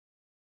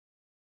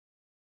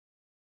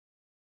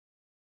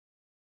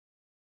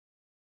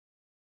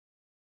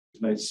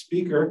tonight's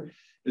speaker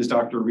is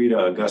Dr.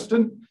 Rita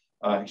Augustin.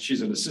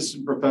 She's an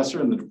assistant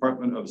professor in the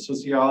Department of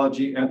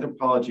Sociology,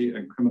 Anthropology,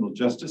 and Criminal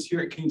Justice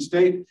here at Keene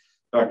State.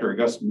 Dr.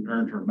 Augustin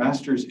earned her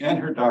master's and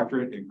her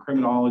doctorate in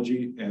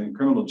criminology and in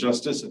criminal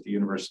justice at the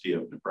University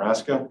of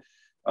Nebraska.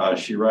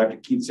 She arrived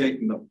at Keene State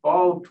in the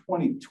fall of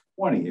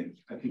 2020,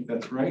 I think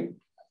that's right.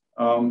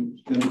 And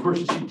the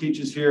courses she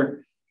teaches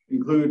here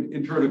include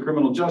Intro to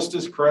Criminal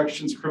Justice,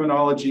 Corrections,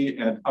 Criminology,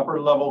 and upper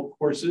level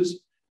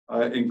courses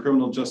in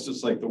criminal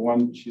justice like the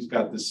one she's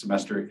got this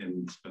semester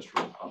in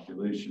special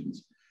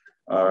populations.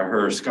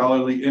 Her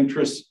scholarly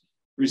interests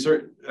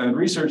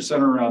research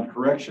center around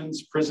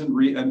corrections, prison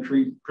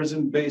reentry,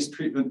 prison-based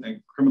treatment,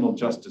 and criminal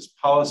justice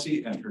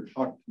policy. And her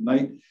talk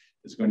tonight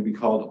is going to be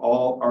called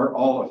Are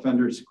All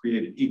Offenders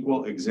Created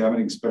Equal?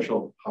 Examining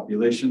Special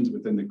Populations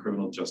Within the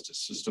Criminal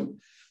Justice System.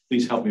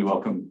 Please help me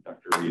welcome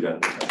Dr. Rita.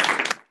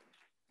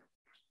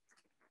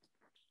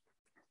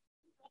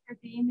 For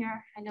being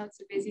here. I know it's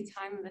a busy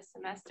time of the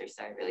semester,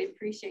 so I really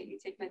appreciate you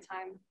taking the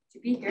time to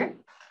be here.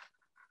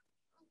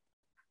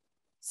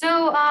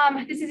 So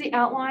this is the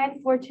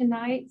outline for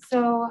tonight.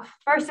 So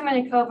first I'm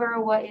going to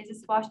cover what is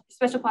a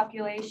special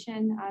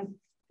population. I'm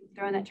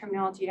throwing that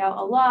terminology out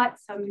a lot,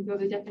 so I'm going to go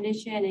over the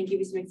definition and give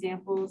you some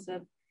examples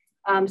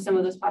of some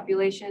of those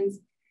populations.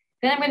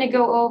 Then I'm going to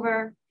go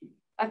over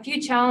a few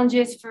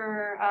challenges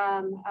for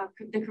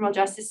the criminal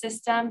justice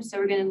system. So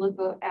we're going to look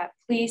at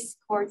police,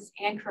 courts,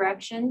 and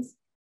corrections.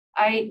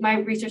 My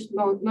research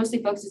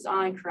mostly focuses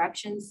on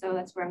corrections, so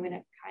that's where I'm going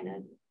to kind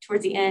of,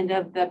 towards the end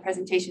of the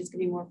presentation, is going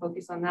to be more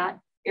focused on that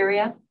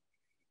area.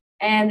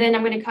 And then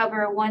I'm going to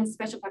cover one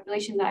special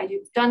population that I've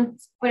done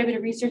quite a bit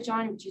of research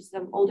on, which is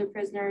older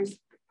prisoners.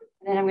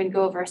 And then I'm going to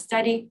go over a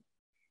study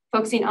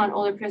focusing on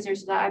older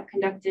prisoners that I've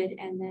conducted,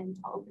 and then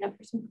I'll open up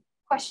for some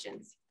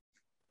questions.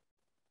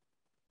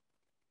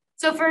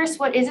 So first,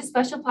 what is a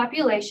special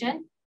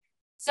population?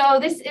 So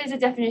this is a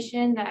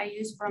definition that I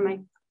use for my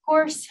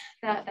course,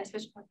 that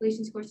special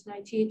populations course that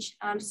I teach.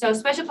 So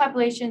special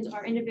populations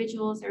are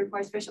individuals that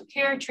require special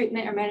care,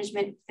 treatment, or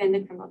management within the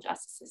criminal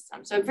justice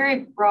system. So a very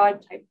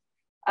broad type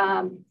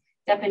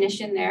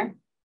definition there.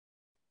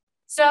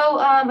 So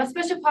a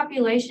special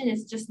population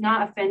is just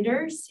not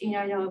offenders. You know,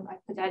 I know I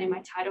put that in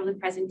my title of the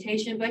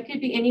presentation, but it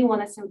could be anyone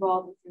that's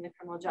involved within the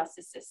criminal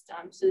justice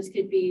system. So this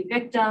could be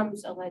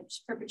victims,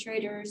 alleged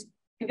perpetrators,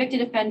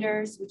 convicted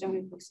offenders, which I'm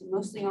going to focus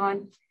mostly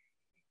on.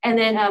 And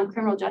then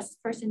criminal justice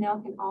personnel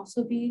can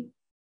also be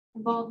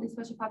involved in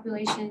special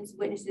populations,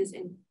 witnesses,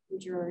 and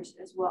jurors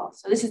as well.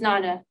 So this is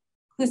not an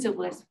inclusive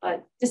list,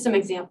 but just some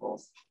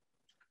examples.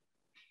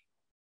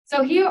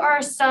 So here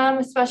are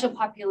some special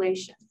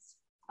populations.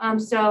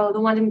 So the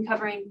one I'm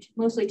covering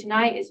mostly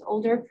tonight is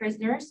older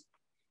prisoners.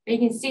 But you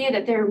can see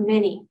that there are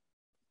many.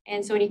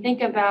 And so when you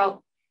think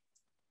about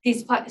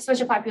these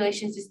special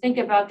populations, just think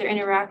about their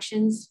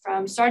interactions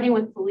from starting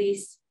with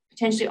police,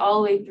 potentially all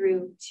the way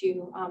through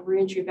to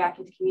reentry back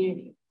into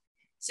community.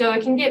 So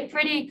it can get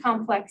pretty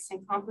complex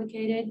and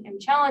complicated and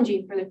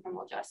challenging for the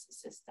criminal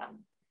justice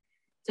system.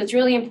 So it's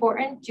really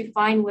important to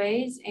find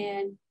ways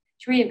and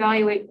to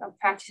reevaluate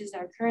practices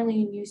that are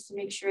currently in use to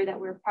make sure that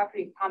we're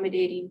properly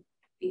accommodating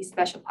these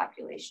special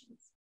populations.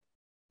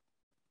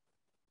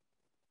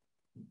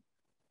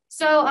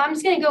 So I'm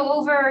just going to go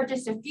over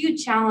just a few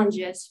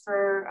challenges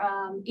for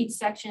each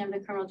section of the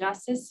criminal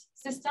justice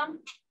system.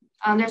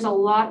 There's a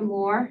lot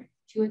more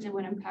to it than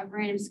what I'm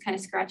covering. I'm just kind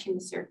of scratching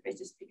the surface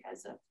just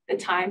because of the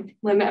time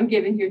limit I'm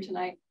giving here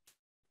tonight.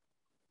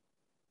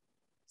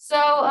 So,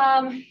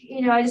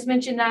 you know, I just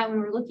mentioned that when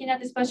we're looking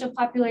at the special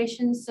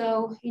population.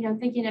 So, you know,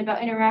 thinking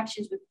about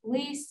interactions with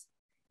police,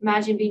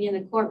 imagine being in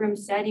the courtroom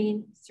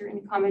setting,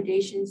 certain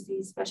accommodations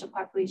these special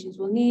populations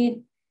will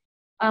need.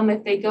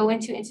 If they go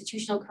into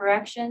institutional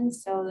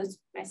corrections, so when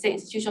I say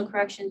institutional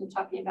corrections, I'm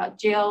talking about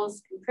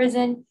jails and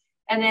prison,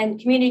 and then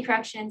community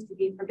corrections could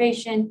be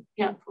probation,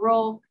 you know,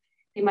 parole.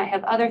 They might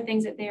have other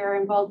things that they are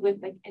involved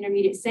with, like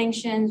intermediate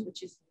sanctions,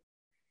 which is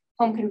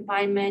home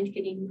confinement,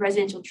 getting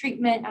residential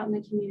treatment out in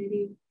the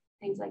community,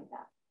 things like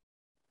that.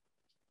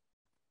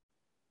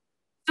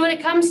 So when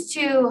it comes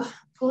to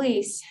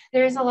police,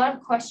 there's a lot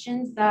of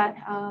questions that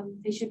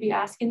they should be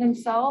asking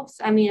themselves.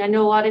 I mean, I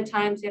know a lot of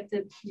times you have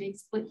to make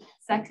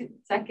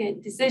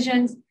split-second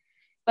decisions,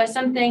 but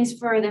some things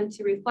for them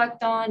to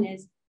reflect on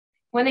is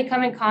when they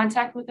come in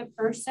contact with a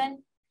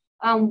person,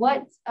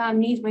 what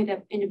needs might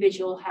that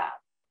individual have?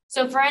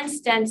 So for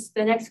instance,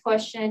 the next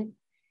question,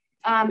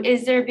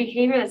 is there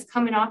behavior that's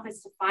coming off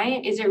as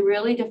defiant? Is it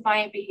really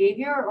defiant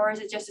behavior, or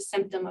is it just a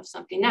symptom of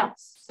something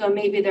else? So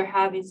maybe they're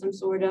having some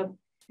sort of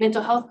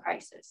mental health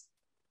crisis.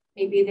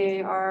 Maybe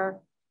they are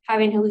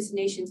having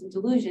hallucinations and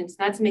delusions.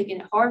 That's making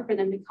it hard for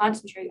them to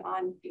concentrate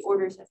on the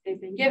orders that they've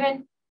been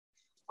given.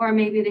 Or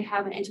maybe they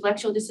have an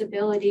intellectual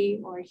disability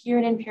or a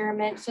hearing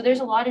impairment. So there's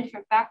a lot of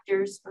different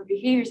factors or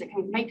behaviors that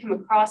might come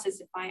across as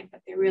defiant,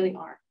 but they really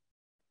aren't.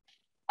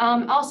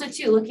 Also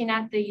too, looking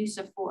at the use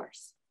of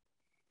force.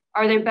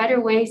 Are there better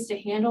ways to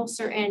handle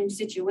certain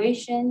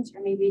situations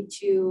or maybe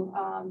to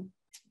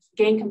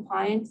gain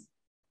compliance?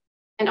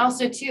 And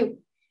also too,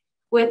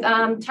 with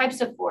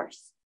types of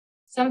force.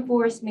 some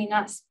force may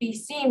not be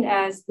seen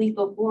as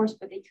lethal force,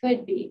 but they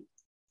could be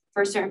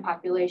for certain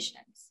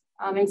populations.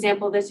 An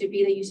example of this would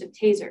be the use of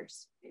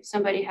tasers. If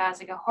somebody has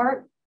like a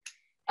heart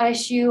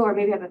issue or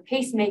maybe have a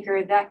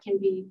pacemaker, that can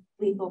be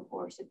lethal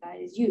force if that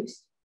is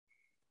used.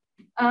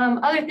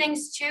 Other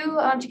things too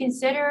to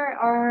consider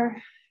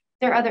are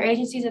there are other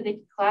agencies that they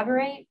can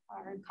collaborate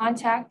or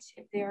contact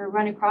if they're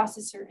run across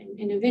a certain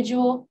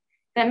individual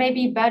that may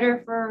be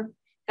better for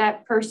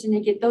that person to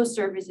get those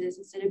services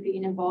instead of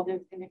being involved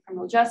in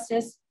criminal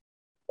justice.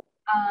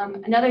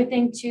 Another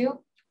thing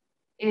too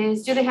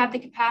is, do they have the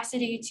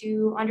capacity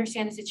to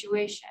understand the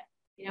situation?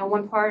 You know,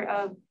 one part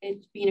of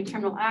it being a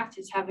criminal act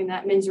is having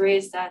that mens rea,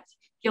 that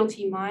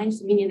guilty mind,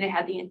 meaning they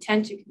had the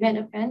intent to commit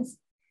an offense.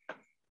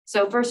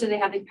 So first, do they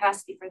have the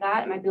capacity for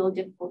that? It might be a little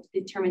difficult to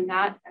determine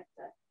that at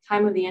the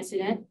time of the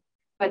incident,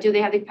 but do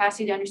they have the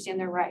capacity to understand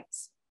their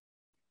rights?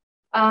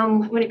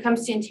 When it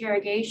comes to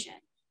interrogation,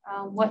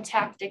 what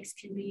tactics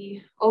can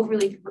be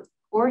overly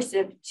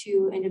coercive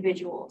to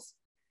individuals?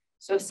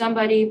 So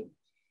certain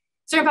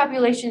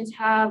populations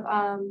have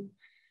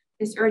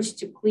this urge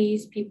to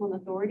please people in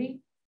authority.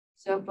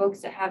 So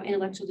folks that have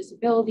intellectual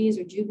disabilities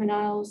or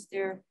juveniles,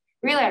 they're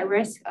really at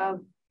risk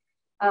of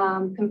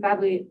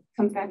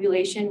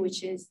confabulation,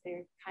 which is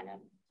they're kind of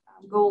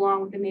go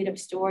along with a made up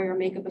story or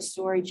make up a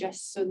story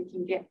just so they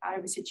can get out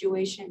of a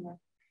situation or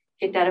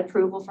get that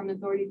approval from the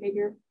authority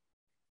figure.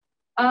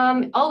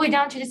 All the way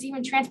down to just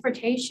even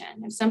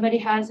transportation. If somebody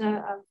has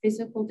a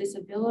physical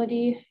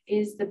disability,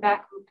 is the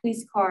back of a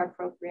police car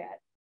appropriate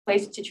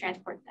place to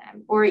transport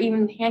them, or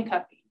even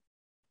handcuffing?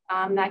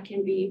 That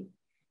can be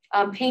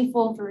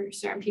painful for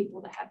certain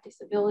people that have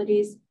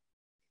disabilities.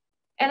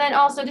 And then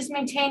also just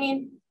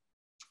maintaining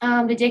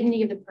the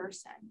dignity of the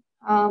person.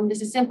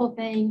 Just a simple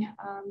thing,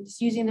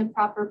 just using the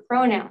proper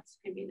pronouns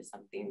could be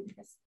something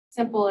as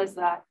simple as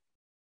that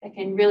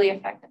can really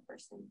affect the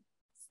person's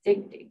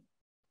dignity.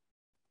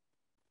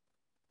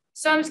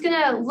 So I'm just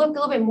gonna look a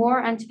little bit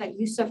more into that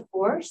use of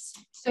force.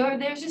 So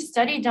there's a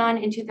study done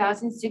in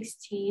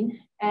 2016,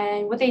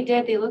 and what they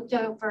did, they looked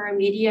over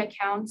media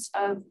accounts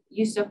of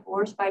use of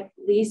force by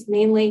police,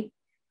 mainly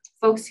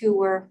folks who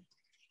were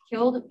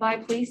killed by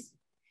police.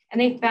 And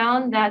they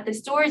found that the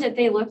stories that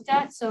they looked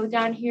at, so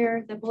down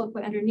here, the bullet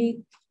point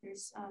underneath,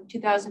 there's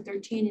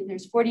 2013, and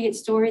there's 48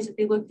 stories that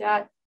they looked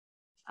at,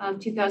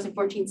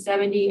 2014,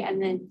 70, and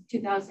then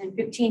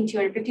 2015,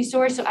 250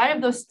 stories. So out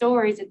of those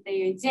stories that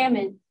they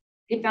examined,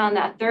 they found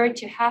that a third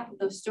to half of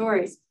those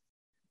stories,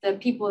 the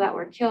people that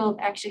were killed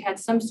actually had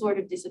some sort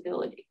of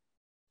disability.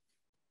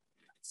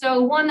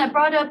 So one that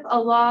brought up a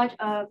lot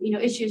of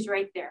issues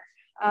right there.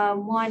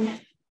 One,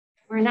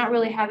 we're not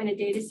really having a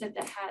data set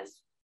that has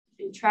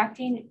been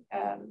tracking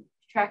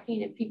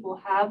if people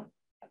have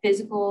a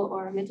physical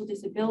or a mental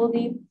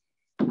disability,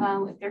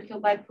 if they're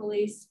killed by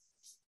police,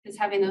 because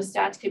having those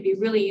stats could be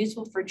really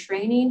useful for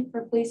training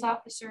for police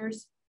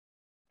officers.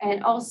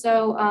 And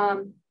also,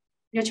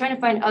 trying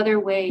to find other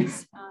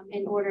ways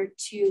in order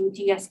to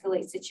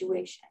de-escalate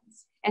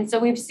situations. And so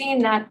we've seen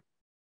that,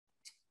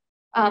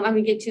 I'm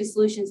gonna get to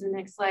solutions in the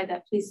next slide,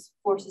 that police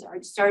forces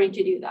are starting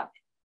to do that.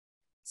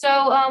 So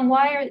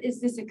why is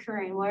this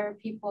occurring? Why are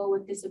people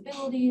with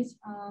disabilities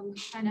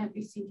kind of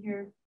be seen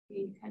here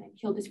being kind of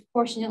killed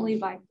disproportionately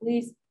by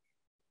police?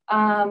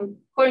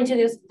 According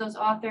to those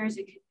authors,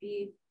 it could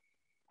be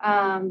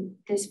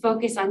this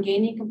focus on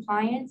gaining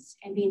compliance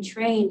and being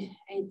trained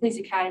in police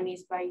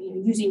academies by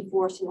using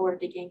force in order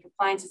to gain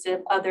compliance instead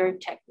of other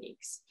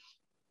techniques.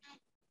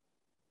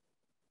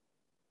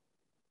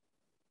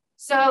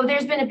 So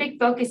there's been a big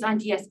focus on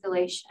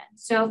de-escalation.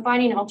 So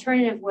finding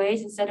alternative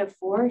ways instead of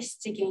force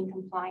to gain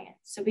compliance.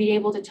 So being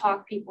able to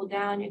talk people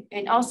down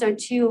and also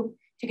to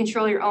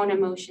control your own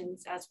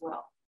emotions as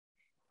well.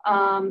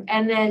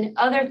 And then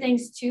other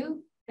things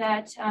too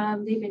that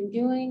they've been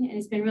doing, and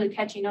it's been really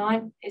catching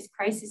on, is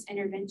crisis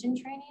intervention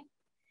training.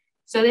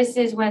 So this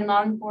is when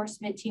law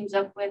enforcement teams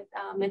up with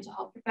mental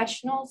health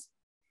professionals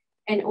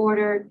in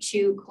order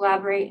to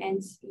collaborate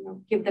and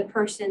give the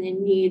person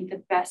in need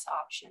the best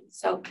option.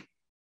 So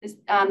this,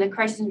 the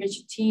crisis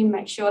intervention team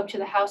might show up to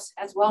the house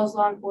as well as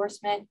law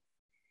enforcement,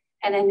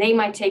 and then they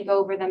might take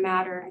over the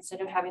matter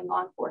instead of having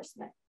law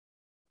enforcement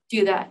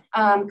do that.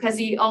 Because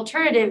the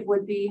alternative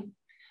would be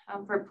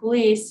for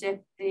police, if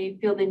they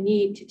feel the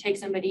need to take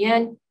somebody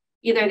in,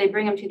 either they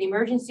bring them to the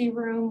emergency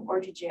room or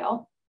to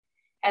jail.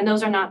 And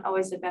those are not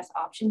always the best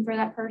option for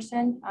that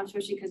person,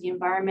 especially because the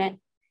environment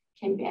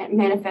can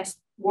manifest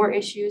more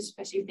issues,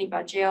 especially if you think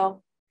about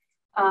jail.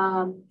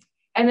 And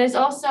there's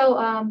also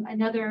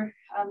another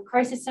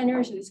crisis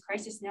center, so this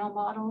crisis now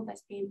model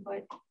that's being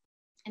put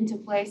into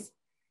place.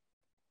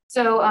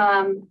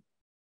 So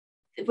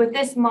with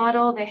this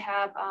model, they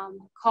have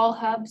call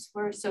hubs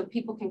so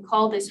people can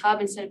call this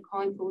hub instead of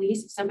calling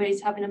police. If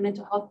somebody's having a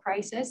mental health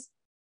crisis,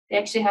 they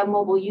actually have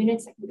mobile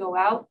units that can go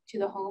out to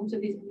the homes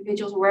of these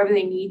individuals wherever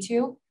they need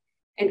to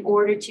in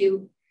order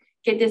to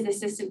get this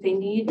assistance they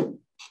need.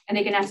 And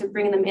they can actually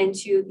bring them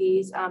into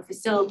these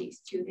facilities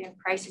too. They have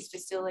crisis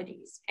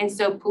facilities. And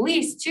so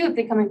police too, if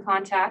they come in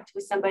contact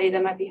with somebody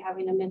that might be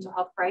having a mental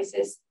health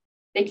crisis,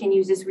 they can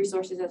use these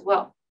resources as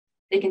well.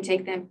 They can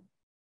take them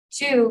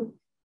to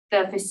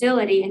the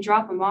facility and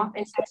drop them off,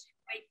 and it's actually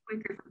way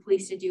quicker for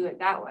police to do it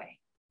that way.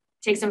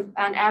 It takes them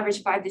on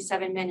average 5 to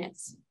 7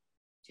 minutes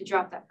to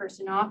drop that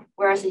person off,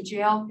 whereas in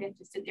jail, they have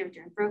to sit there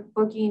during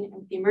booking,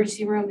 and the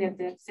emergency room, they have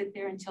to sit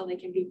there until they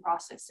can be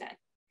processed in.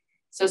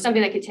 So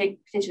something that could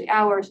take potentially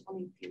hours,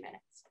 only a few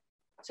minutes.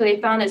 So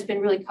they found that it's been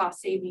really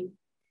cost saving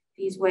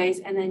these ways,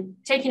 and then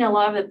taking a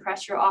lot of the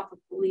pressure off of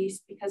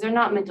police because they're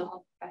not mental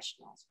health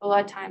professionals. A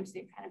lot of times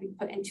they kind of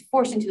be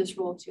forced into this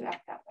role to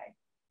act that way.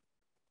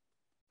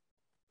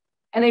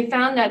 And they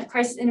found that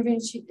crisis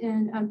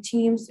intervention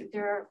teams,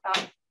 there are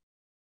about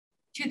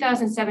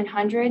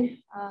 2,700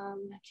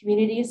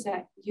 communities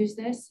that use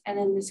this, and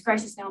then this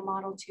crisis now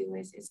model too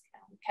is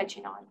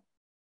catching on.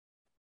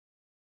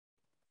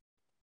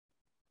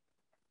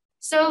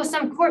 So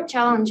some court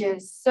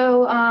challenges.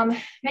 So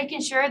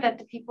making sure that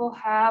the people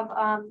have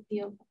the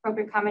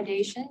appropriate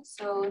accommodations.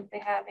 So if they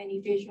have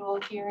any visual,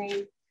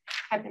 hearing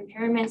type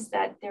impairments,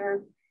 that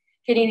they're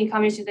getting the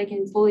accommodations, they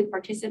can fully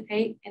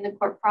participate in the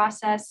court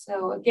process.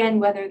 So again,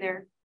 whether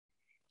they're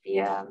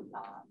the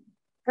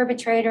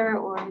perpetrator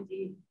or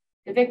the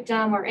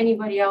victim or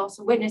anybody else,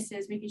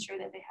 witnesses, making sure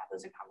that they have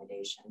those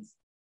accommodations.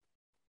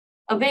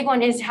 A big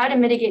one is how to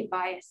mitigate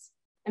bias.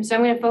 And so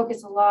I'm going to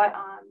focus a lot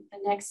on the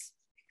next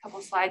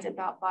couple slides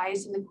about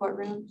bias in the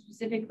courtroom,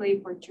 specifically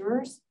for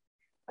jurors,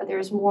 but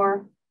there's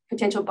more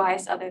potential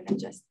bias other than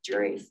just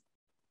juries.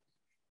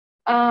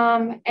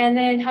 And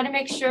then how to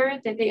make sure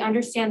that they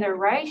understand their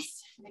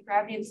rights and the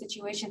gravity of the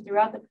situation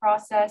throughout the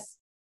process.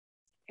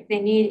 If they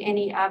need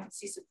any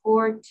advocacy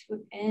support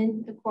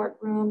within the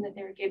courtroom, that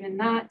they're given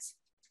that.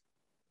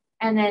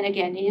 And then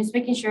again, just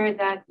making sure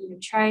that you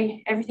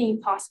try everything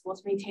possible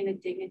to maintain the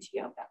dignity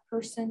of that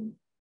person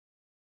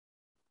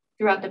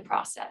throughout the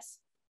process.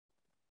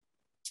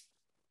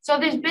 So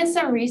there's been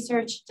some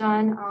research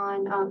done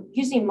on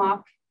using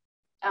mock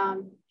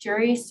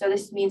juries. So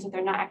this means that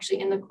they're not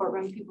actually in the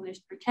courtroom. People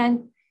just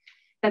pretend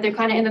that they're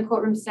kind of in the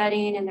courtroom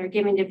setting, and they're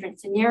given different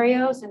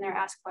scenarios, and they're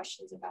asked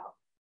questions about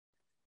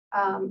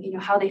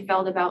how they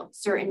felt about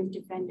certain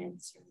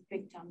defendants or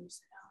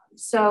victims.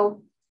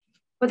 So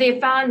what they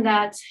found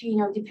that,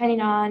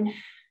 depending on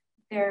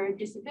their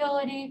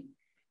disability,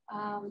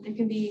 there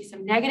can be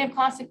some negative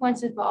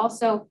consequences, but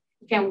also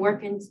it can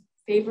work in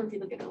favor. If you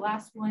look at the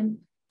last one,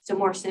 so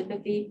more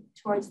sympathy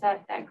towards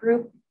that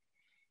group.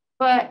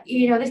 But,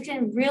 this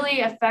can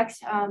really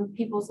affect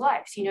people's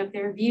lives. If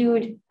they're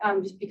viewed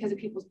just because of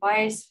people's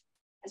bias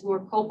as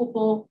more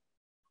culpable,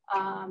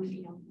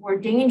 more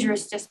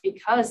dangerous just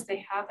because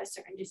they have a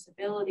certain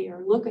disability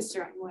or look a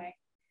certain way,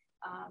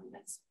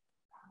 that's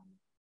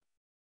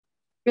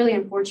really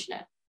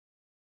unfortunate.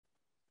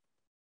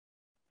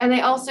 And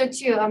they also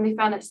too, they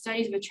found that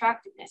studies of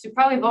attractiveness. You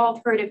probably have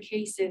all heard of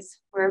cases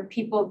where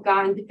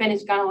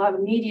defendants have gotten a lot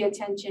of media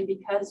attention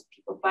because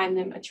people find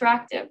them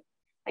attractive,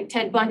 like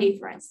Ted Bundy,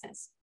 for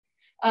instance.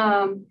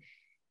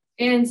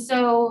 And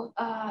so,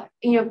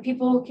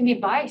 people can be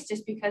biased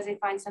just because they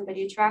find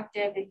somebody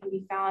attractive. They can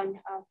be find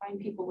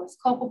people less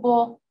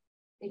culpable.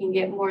 They can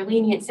get more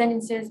lenient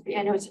sentences. But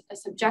I know it's a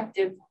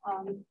subjective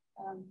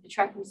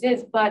attractiveness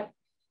is, but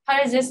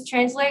how does this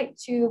translate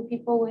to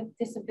people with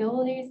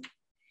disabilities?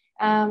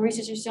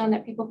 Research has shown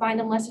that people find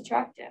them less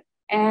attractive,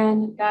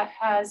 and that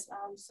has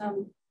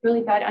some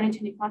really bad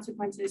unintended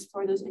consequences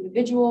for those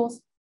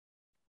individuals.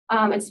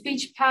 And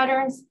speech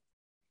patterns.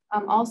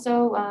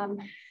 Also,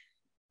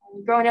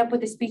 growing up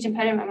with a speech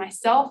impediment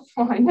myself,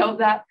 I know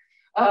that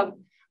I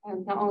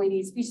not only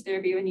needed speech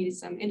therapy, I needed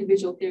some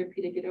individual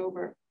therapy to get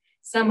over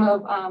some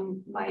of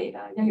my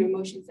negative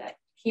emotions that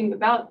came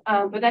about.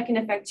 But that can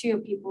affect too.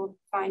 People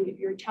find if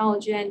you're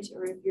intelligent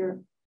or if you're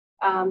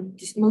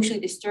just emotionally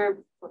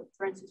disturbed,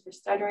 for instance, for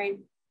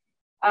stuttering.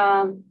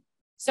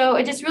 So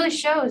it just really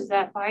shows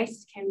that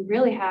bias can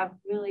really have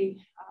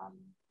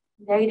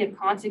negative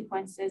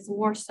consequences,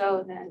 more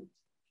so than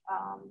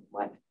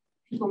what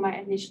people might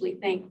initially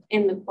think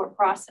in the court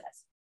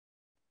process.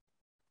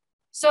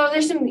 So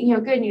there's some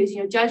good news.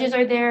 Judges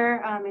are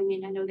there. I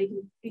know they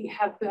can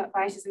have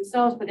biases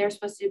themselves, but they're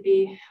supposed to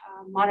be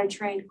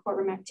monitoring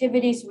courtroom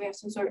activity, so we have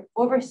some sort of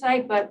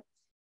oversight. But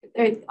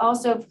they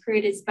also have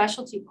created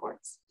specialty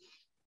courts.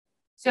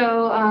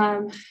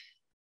 So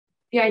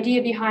the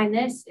idea behind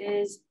this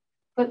is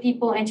put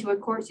people into a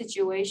court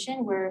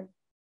situation where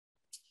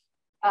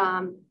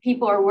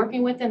people are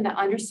working with them that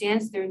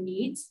understands their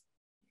needs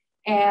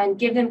and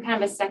give them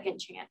kind of a second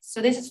chance.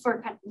 So this is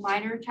for kind of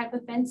minor type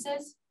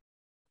offenses.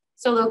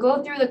 So they'll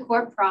go through the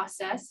court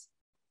process,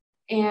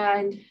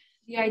 and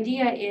the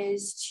idea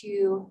is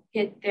to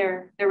get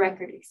their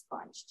record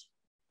expunged.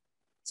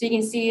 So you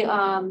can see,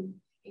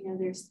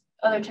 there's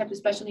other types of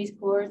specialties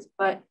courts,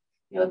 but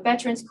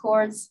veterans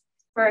courts,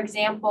 for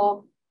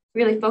example,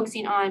 really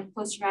focusing on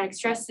post-traumatic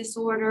stress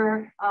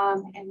disorder,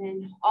 and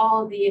then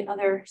all the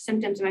other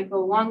symptoms that might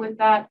go along with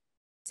that,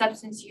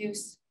 substance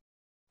use,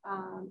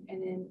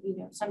 and then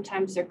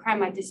sometimes their crime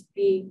might just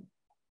be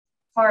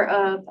part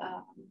of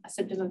a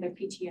symptom of their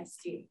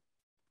PTSD.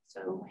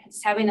 So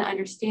it's having the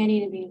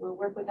understanding and being able to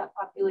work with that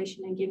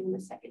population and giving them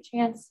a second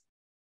chance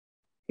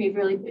can be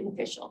really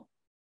beneficial.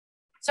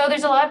 So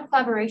there's a lot of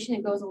collaboration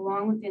that goes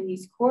along within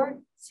these courts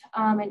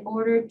in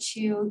order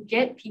to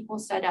get people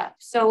set up.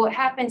 So what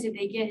happens if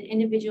they get an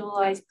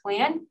individualized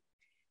plan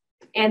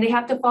and they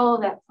have to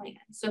follow that plan.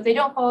 So if they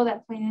don't follow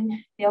that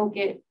plan, they'll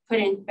get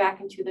put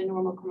back into the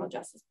normal criminal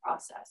justice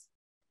process.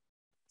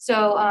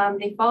 So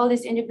they follow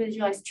this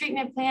individualized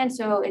treatment plan.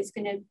 So it's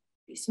going to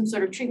be some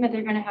sort of treatment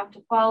they're going to have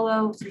to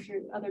follow, some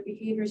other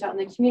behaviors out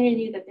in the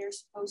community that they're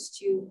supposed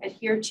to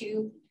adhere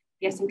to.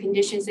 They have some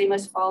conditions they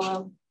must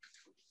follow.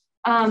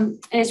 And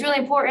it's really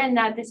important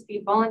that this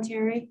be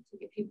voluntary to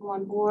get people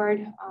on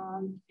board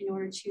in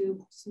order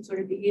to some sort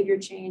of behavior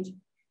change.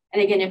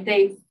 And again, if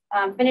they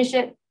finish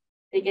it,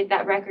 they get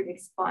that record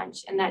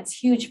expunged, and that's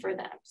huge for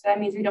them. So that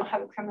means we don't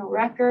have a criminal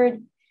record.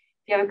 If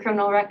you have a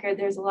criminal record,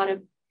 there's a lot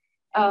of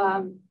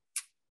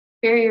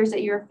barriers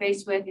that you're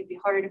faced with. It'd be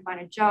harder to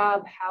find a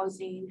job,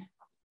 housing,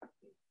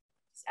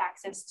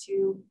 access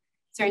to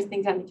certain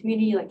things out in the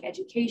community like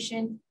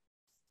education.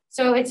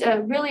 So it's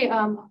a really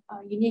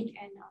unique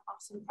and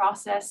awesome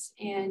process.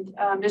 And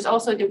there's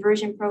also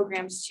diversion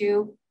programs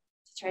too,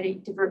 to try to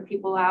divert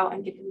people out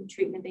and get them the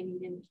treatment they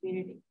need in the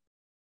community.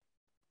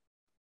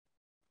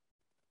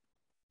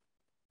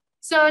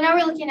 So now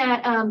we're looking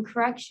at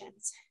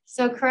corrections.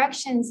 So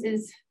corrections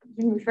is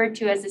referred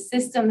to as a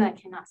system that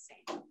cannot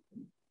save them.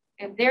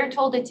 If they're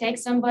told to take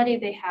somebody,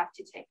 they have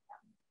to take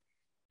them.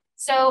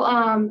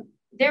 So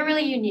they're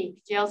really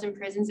unique. Jails and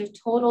prisons are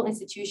total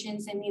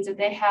institutions. It means that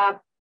they have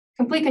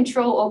complete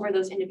control over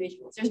those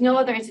individuals. There's no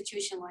other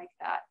institution like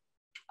that.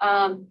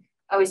 I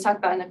always talk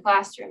about in the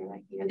classroom,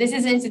 like, this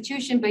is an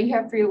institution, but you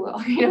have free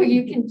will.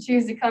 You can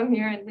choose to come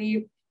here and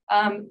leave.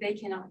 They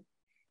cannot.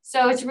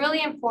 So it's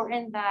really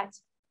important that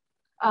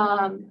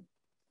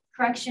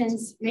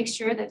corrections make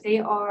sure that they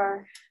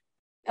are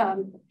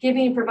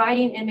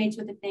providing inmates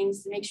with the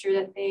things to make sure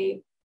that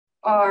they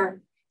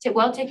are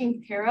well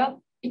taken care of,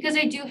 because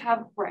they do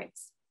have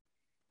rights.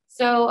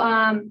 So,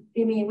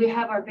 we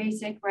have our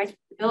basic rights,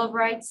 the Bill of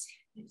Rights.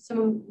 There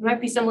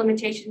might be some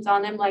limitations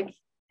on them, like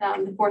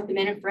the Fourth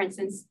Amendment, for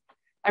instance,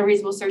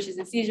 unreasonable searches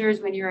and seizures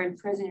when you're in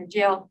prison or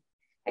jail.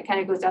 That kind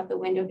of goes out the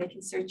window. They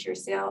can search your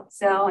cell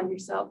and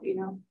yourself,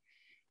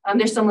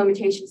 There's some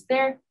limitations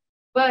there.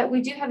 But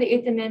we do have the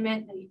Eighth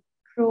Amendment,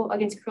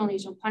 against cruel and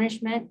unusual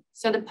punishment.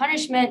 So the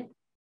punishment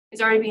is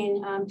already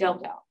being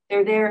dealt out.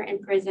 They're there in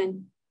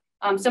prison.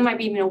 Some might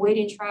be even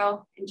awaiting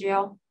trial in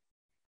jail.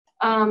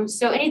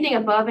 So anything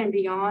above and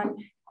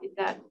beyond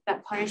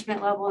that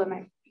punishment level that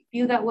might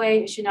view that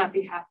way, it should not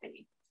be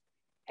happening.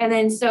 And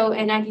then so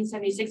in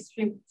 1976,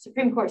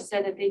 Supreme Court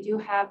said that they do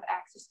have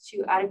access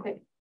to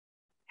adequate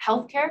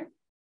health care.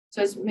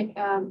 So it's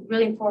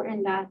really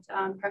important that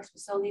correctional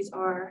facilities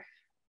are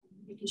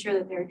making sure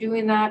that they're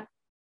doing that.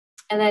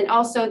 And then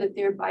also that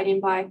they're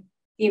abiding by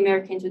the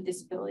Americans with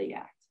Disability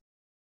Act.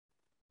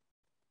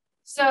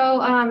 So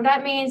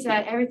that means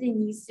that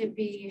everything needs to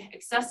be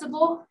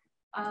accessible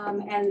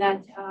and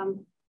that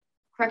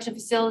correctional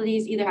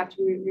facilities either have to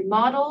be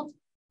remodeled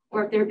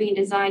or if they're being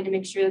designed to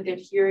make sure that they're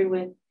adhering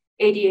with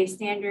ADA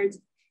standards.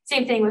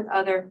 Same thing with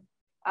other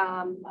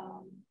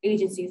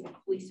agencies like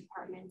police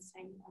departments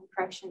and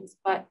corrections.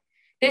 But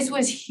this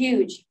was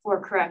huge for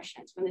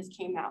corrections when this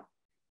came out,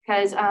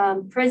 because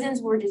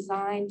prisons were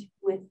designed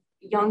with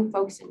young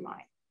folks in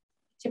mind,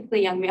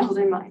 typically young males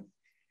in mind.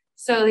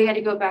 So they had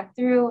to go back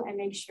through and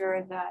make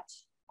sure that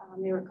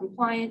they were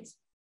compliant,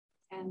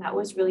 and that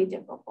was really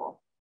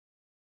difficult,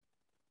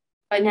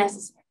 but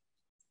necessary.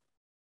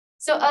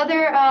 So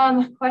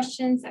other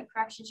questions that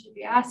corrections should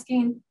be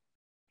asking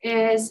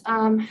is,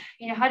 how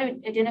to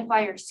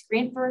identify or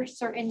screen for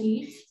certain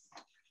needs.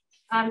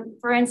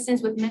 For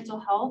instance, with mental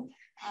health,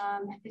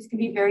 this can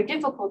be very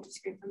difficult to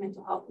screen for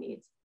mental health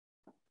needs.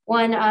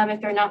 One,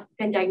 if they're not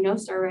been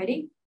diagnosed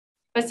already,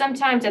 but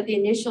sometimes at the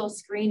initial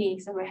screening,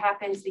 so what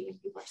happens is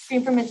people are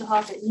screened for mental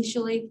health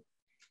initially,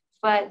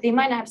 but they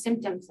might not have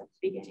symptoms at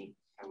the beginning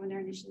or when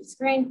they're initially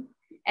screened,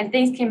 and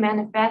things can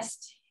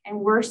manifest and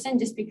worsen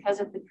just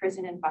because of the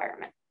prison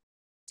environment.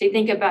 So you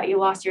think about, you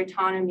lost your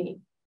autonomy.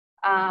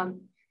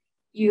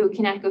 You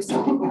cannot go see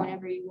people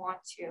whenever you want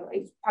to.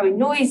 It's probably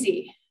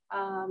noisy,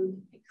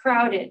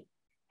 crowded,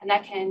 and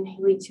that can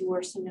lead to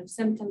worsening of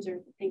symptoms or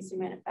things to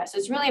manifest. So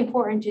it's really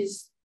important to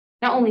just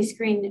not only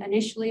screen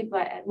initially,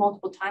 but at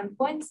multiple time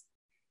points.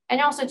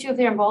 And also too, if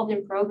they're involved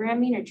in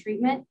programming or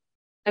treatment,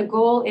 the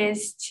goal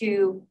is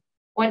to,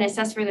 one,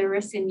 assess for their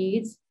risks and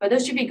needs, but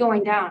those should be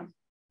going down,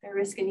 their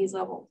risk and needs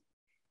level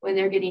when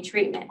they're getting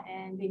treatment,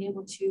 and being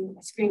able to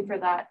screen for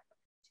that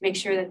to make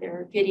sure that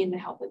they're getting the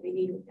help that they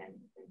need within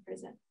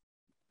prison.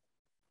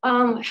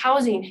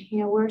 Housing,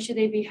 where should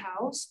they be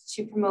housed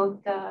to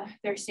promote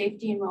their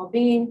safety and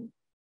well-being?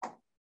 If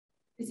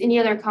there's any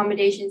other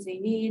accommodations they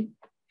need,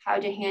 how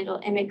to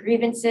handle inmate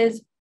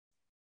grievances.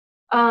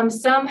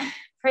 Some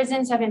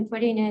prisons have been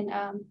putting in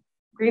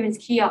grievance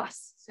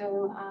kiosks.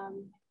 So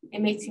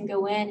inmates can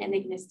go in and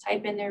they can just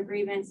type in their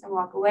grievance and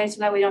walk away, so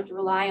that we don't have to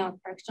rely on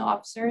correctional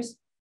officers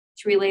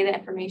to relay the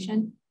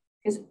information.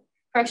 Because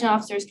correctional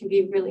officers can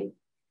be really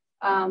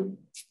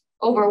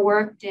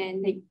overworked,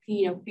 and they,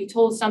 be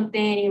told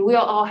something, and we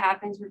all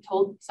happens. We're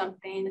told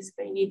something,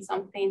 somebody needs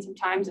something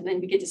sometimes, and then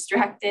we get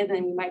distracted,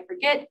 and we might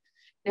forget.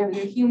 They're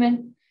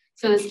human.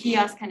 So this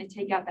kiosk kind of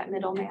take out that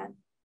middleman.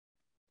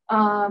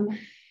 And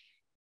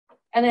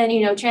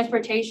then,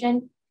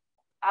 transportation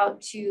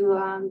out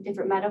to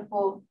different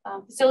medical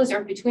facilities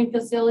or between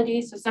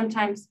facilities. So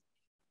sometimes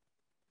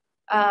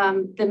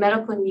the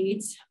medical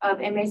needs of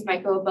inmates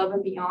might go above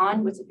and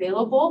beyond what's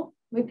available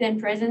within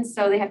prisons.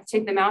 So they have to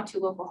take them out to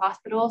local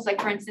hospitals. Like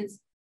for instance,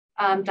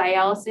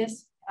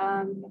 dialysis,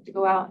 you have to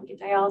go out and get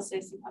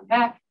dialysis and come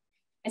back.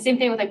 And same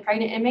thing with like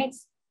pregnant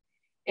inmates.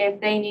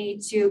 If they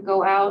need to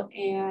go out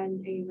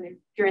and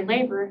during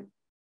labor,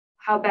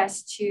 how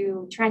best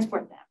to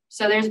transport them.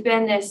 So there's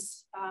been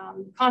this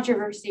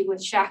controversy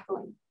with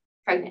shackling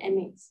pregnant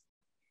inmates.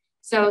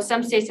 So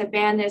some states have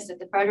banned this, at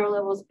the federal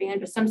level is banned,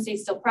 but some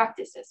states still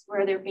practice this,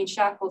 where they're being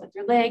shackled at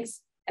their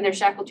legs and they're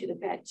shackled to the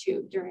bed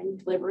too during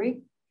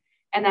delivery.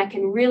 And that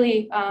can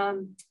really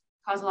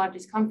cause a lot of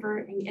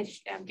discomfort and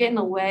get in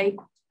the way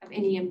of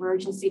any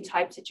emergency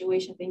type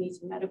situation if they need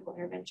some medical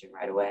intervention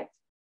right away.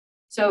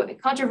 So a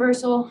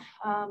controversial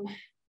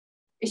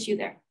issue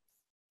there.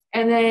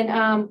 And then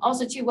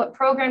also too, what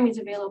programming is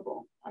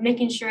available,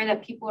 making sure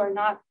that people are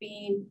not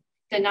being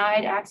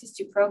denied access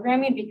to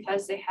programming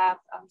because they have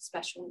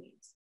special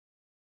needs.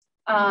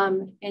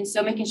 And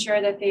so making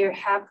sure that they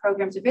have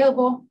programs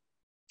available.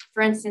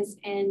 For instance,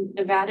 in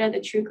Nevada,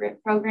 the True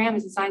Grit program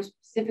is designed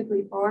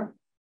specifically for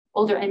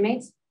older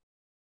inmates,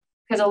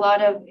 because a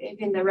lot of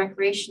even the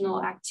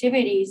recreational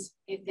activities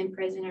within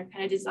prison are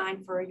kind of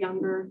designed for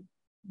younger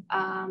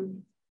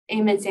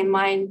inmates in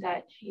mind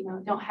that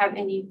don't have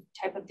any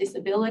type of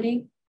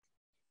disability.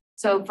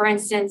 So for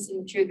instance,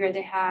 in True Grit,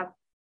 they have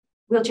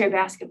wheelchair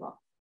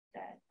basketball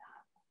that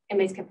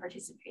inmates can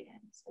participate in.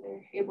 So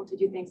they're able to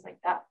do things like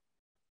that.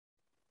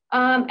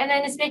 And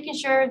then it's making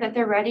sure that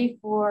they're ready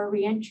for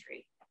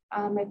reentry.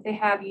 If they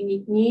have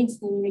unique needs,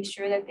 then you make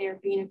sure that they're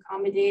being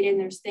accommodated and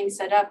there's things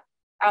set up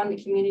out in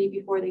the community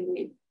before they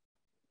leave.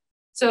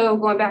 So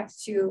going back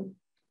to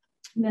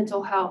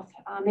mental health,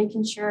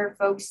 making sure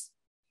folks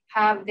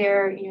have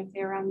their, if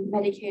they're on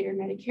Medicaid or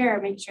Medicare,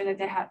 make sure that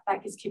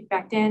that gets kicked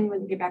back in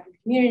when they get back in the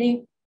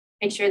community,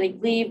 make sure they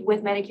leave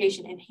with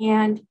medication in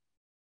hand,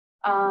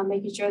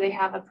 making sure they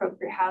have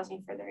appropriate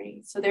housing for their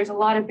needs. So there's a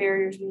lot of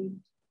barriers when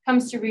it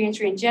comes to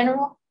reentry in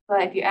general,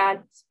 but if you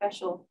add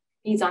special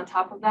needs on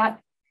top of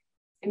that,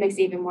 it makes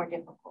it even more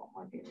difficult,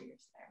 more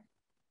barriers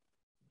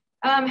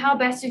there. How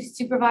best to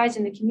supervise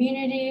in the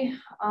community,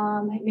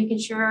 making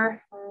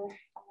sure for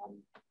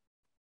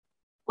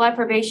live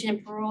probation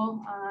and parole,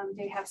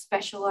 they have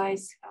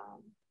specialized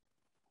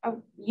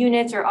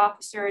units or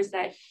officers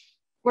that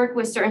work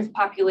with certain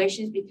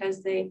populations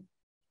because they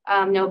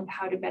know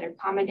how to better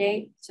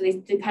accommodate. So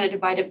they kind of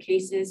divide up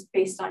cases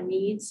based on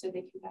needs so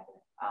they can better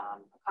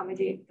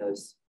accommodate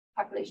those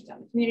populations out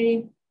in the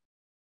community.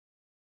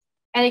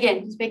 And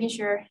again, just making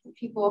sure that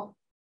people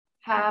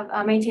have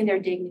maintained their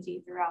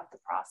dignity throughout the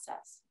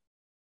process.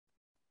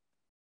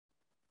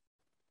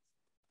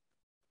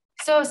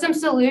 So some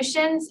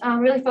solutions,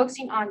 really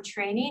focusing on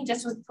training,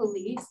 just with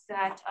police,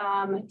 that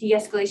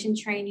de-escalation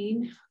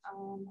training,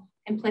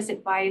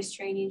 implicit bias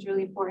training is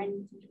really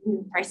important.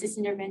 Crisis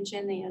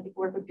intervention, they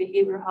work with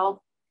behavioral health.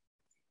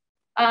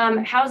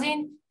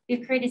 Housing,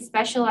 we've created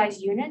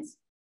specialized units.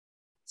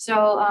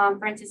 So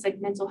for instance,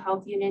 like mental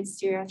health units,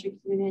 geriatric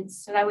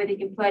units, so that way they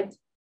can put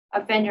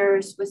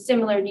offenders with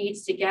similar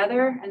needs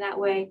together. And that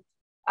way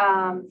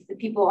the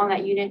people on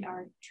that unit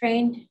are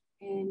trained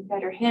in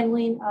better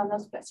handling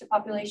those special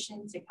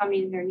populations,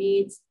 accommodating their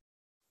needs.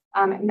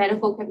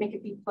 Medical equipment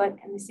could be put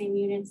in the same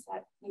units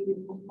that maybe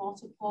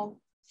multiple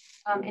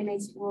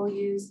inmates will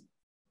use.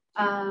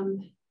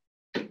 And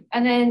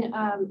then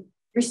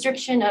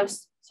restriction of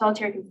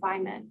solitary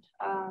confinement.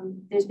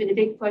 There's been a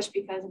big push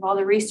because of all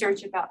the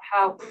research about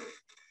how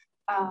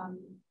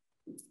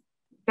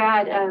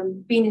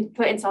bad being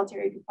put in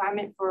solitary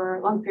confinement for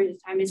long periods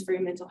of time is for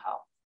your mental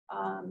health.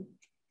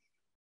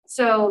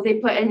 So they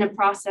put in a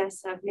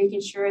process of making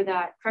sure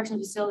that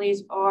correctional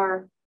facilities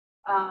are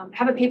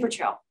have a paper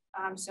trail.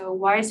 So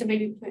why is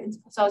somebody put in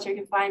solitary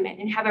confinement,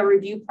 and have a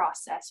review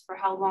process for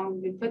how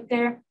long they've been put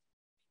there,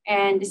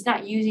 and it's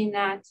not using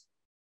that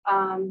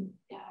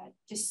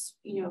just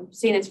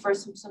saying it's for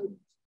some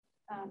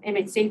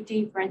inmate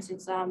safety. For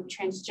instance,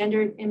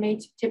 transgender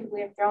inmates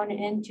typically are thrown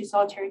into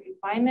solitary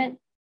confinement.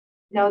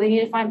 No, they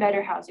need to find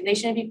better housing. They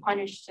shouldn't be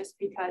punished just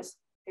because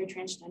they're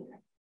transgender.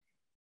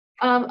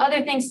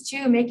 Other things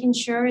too, making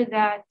sure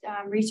that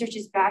research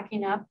is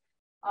backing up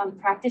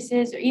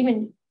practices or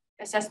even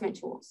assessment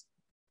tools.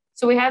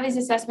 So we have these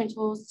assessment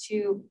tools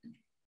to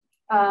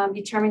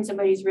determine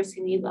somebody's risk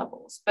and need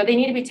levels, but they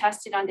need to be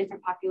tested on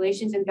different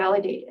populations and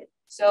validated.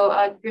 So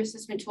a risk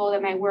assessment tool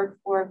that might work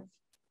for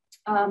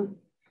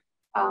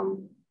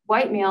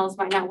white males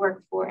might not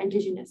work for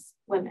Indigenous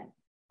women.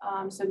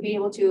 So be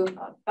able to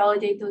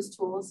validate those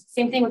tools.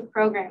 Same thing with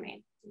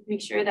programming.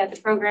 Make sure that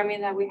the programming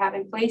that we have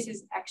in place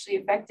is actually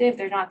effective.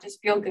 They're not just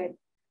feel good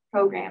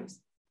programs.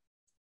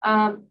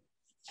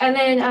 And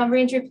then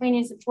reentry planning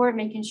and support,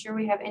 making sure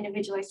we have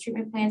individualized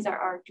treatment plans that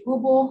are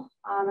doable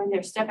and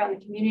they're step out in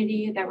the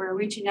community, that we're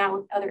reaching out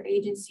with other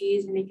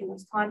agencies and making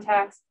those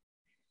contacts.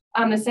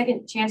 The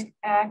Second Chance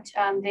Act,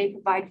 they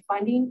provide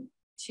funding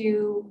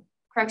to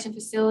correction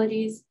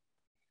facilities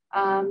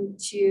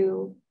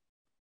to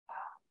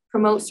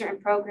promote certain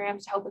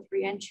programs to help with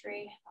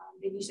reentry.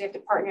 They usually have to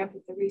partner up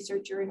with the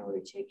researcher in order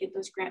to get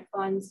those grant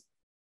funds.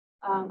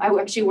 I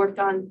actually worked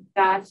on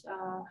that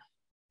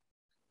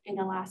in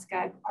Alaska.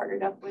 I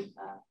partnered up with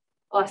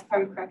Alaska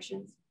Department of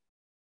Corrections.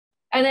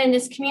 And then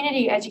this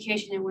community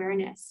education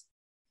awareness.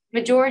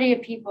 Majority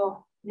of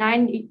people,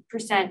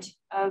 90%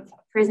 of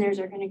prisoners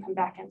are going to come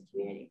back in the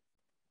community.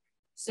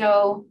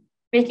 So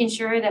making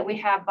sure that we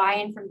have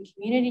buy-in from the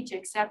community to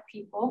accept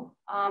people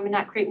and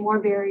not create more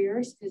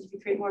barriers, because if you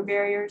create more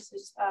barriers,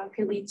 this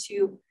could lead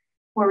to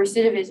more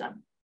recidivism.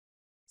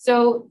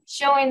 So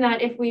showing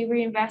that if we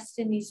reinvest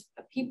in these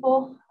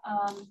people,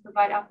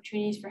 provide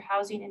opportunities for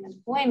housing and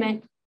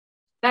employment,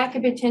 that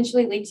could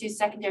potentially lead to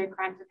secondary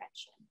crime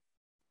prevention.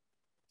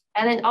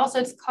 And then also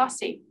it's cost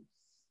saving.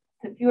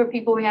 The fewer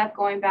people we have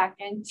going back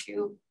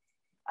into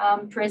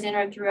prison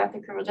or throughout the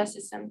criminal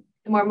justice system,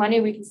 the more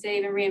money we can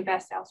save and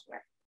reinvest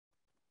elsewhere.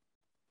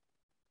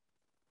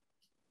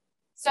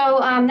 So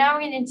now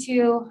we're getting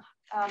into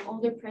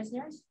older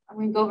prisoners. I'm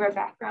going to go over a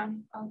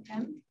background of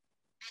them.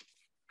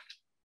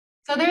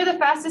 So they're the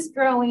fastest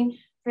growing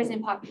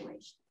prison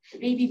population. The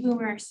baby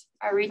boomers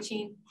are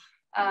reaching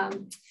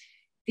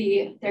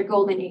their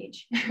golden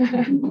age.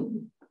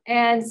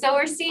 And so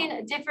we're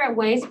seeing different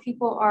ways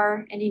people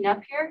are ending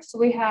up here. So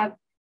we have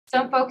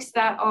some folks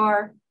that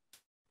are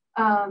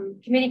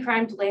committing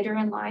crimes later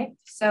in life.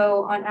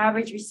 So on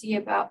average, we see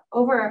about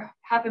over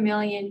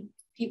 500,000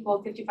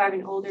 people 55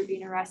 and older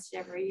being arrested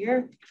every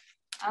year.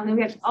 And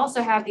we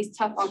also have these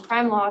tough on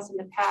crime laws in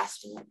the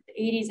past, in the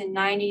 80s and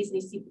 90s, and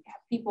you see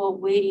people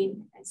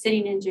waiting and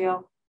sitting in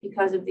jail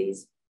because of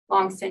these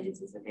long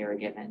sentences that they were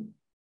given.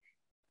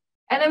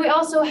 And then we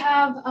also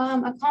have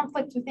a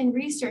conflict within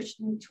research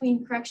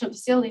between correctional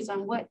facilities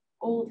on what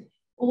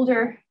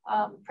older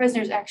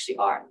prisoners actually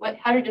are,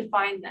 how to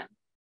define them.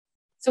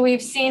 So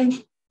we've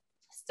seen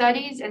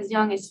studies as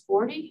young as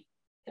 40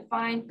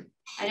 defined.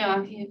 I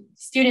know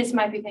students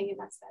might be thinking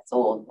that's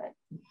old, but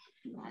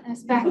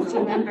that's faculty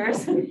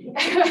members. So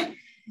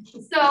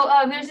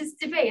there's this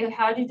debate of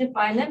how to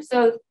define them.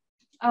 So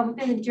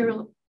within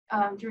the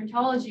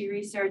gerontology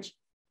research,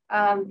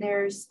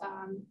 there's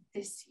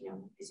this,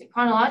 is it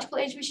chronological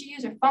age we should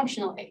use or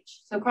functional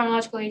age? So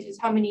chronological age is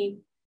how many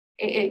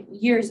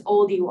years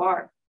old you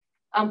are.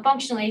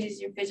 Functional age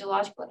is your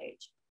physiological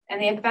age.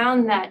 And they have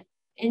found that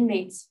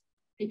inmates,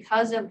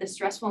 because of the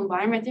stressful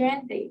environment they're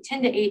in, they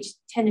tend to age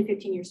 10 to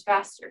 15 years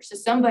faster. So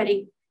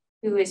somebody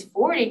who is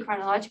 40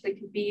 chronologically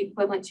could be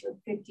equivalent to a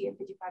 50 or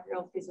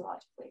 55-year-old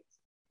physiologically.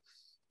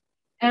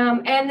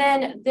 And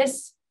then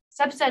this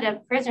subset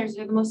of prisoners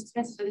are the most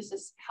expensive. So there's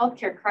this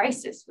healthcare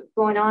crisis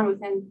going on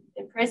within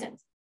the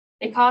prisons.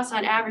 They cost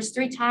on average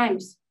 3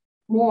 times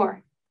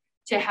more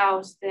to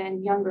house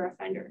than younger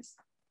offenders,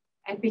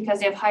 and because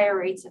they have higher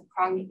rates of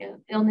chronic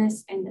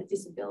illness and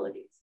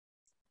disabilities.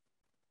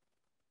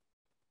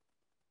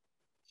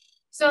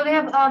 So they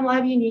have a lot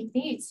of unique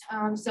needs.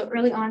 So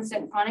early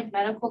onset chronic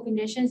medical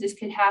conditions, this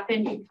could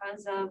happen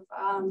because of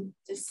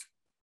just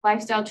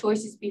lifestyle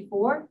choices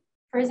before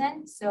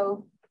prison.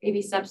 So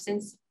maybe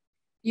substance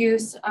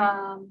use,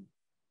 not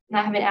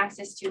having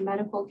access to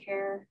medical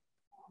care,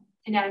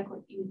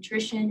 inadequate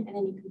nutrition, and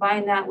then you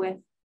combine that with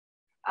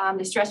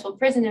the stressful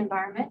prison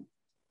environment.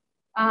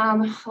 A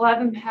lot of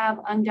them have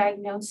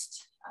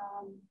undiagnosed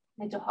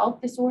mental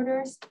health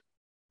disorders.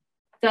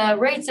 The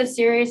rates of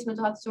serious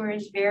mental health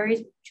disorders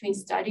varies between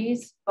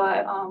studies,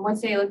 but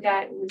once they looked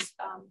at it, was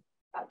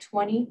about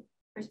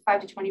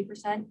 5 to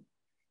 20%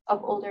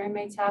 of older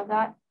inmates have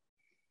that,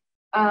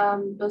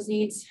 those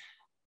needs.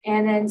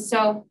 And then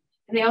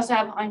and they also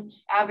have on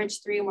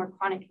average 3 or more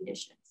chronic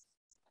conditions.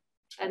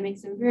 That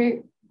makes them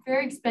very,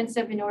 very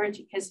expensive in order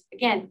to, because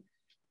again,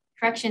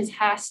 corrections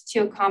has to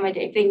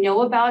accommodate. If they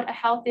know about a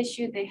health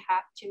issue, they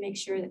have to make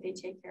sure that they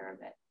take care of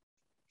it.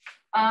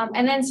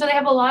 And then so they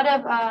have a lot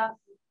of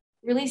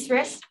release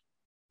risk.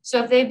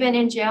 So if they've been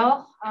in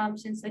jail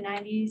since the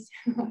 90s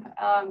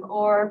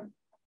or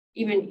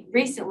even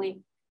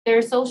recently,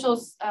 their social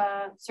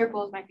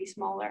circles might be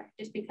smaller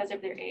just because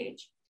of their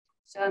age.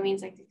 So it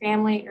means like the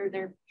family or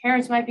their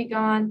parents might be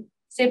gone,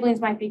 siblings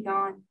might be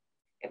gone.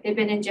 If they've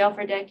been in jail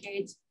for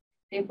decades,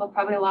 they've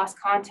probably lost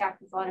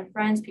contact with a lot of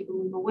friends, people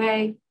move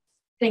away,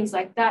 things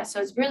like that. So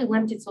it's really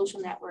limited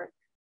social network.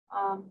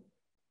 And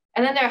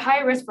then they're at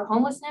higher risk for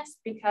homelessness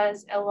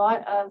because a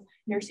lot of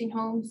nursing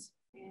homes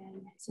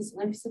and assisted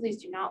living facilities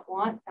do not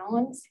want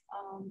felons,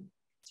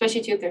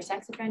 especially too if they're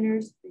sex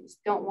offenders. They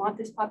just don't want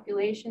this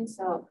population.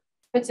 So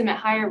it puts them at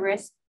higher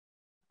risk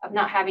of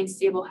not having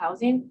stable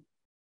housing.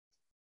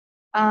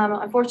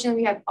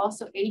 Unfortunately, we have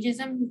also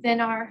ageism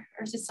within our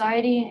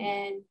society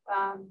and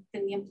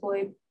in the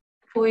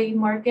employee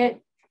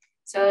market.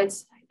 So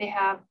they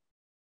have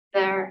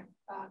their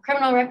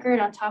criminal record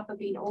on top of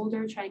being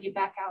older, trying to get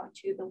back out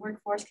into the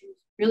workforce can be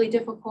really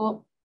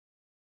difficult.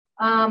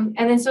 And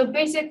then so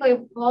basically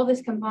all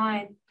this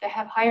combined, they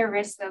have higher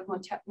risks of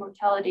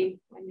mortality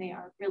when they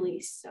are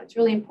released. So it's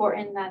really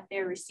important that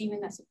they're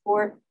receiving that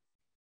support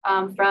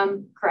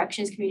from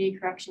corrections, community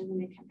corrections, when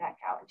they come back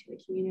out into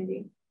the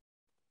community.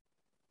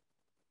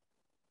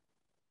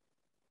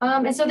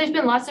 And so there's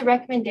been lots of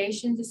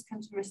recommendations. This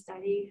comes from a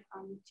study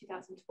in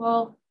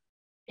 2012.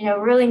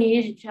 Really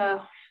needed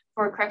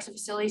for correctional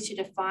facilities to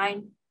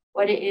define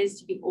what it is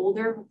to be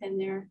older within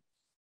their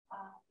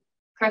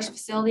correctional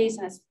facilities.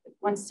 And that's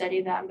one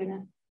study that I'm going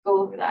to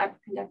go over that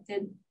I've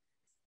conducted.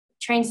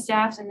 Train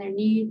staffs and their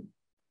need.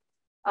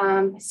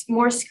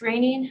 More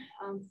screening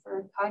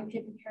for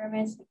cognitive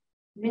impairments,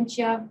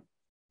 dementia.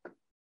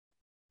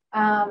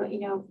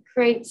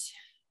 Create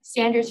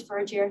standards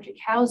for geriatric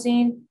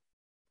housing.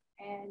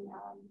 And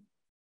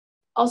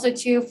also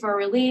too, for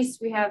release,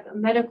 we have a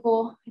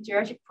medical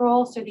geriatric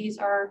parole. So these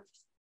are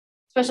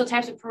special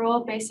types of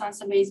parole based on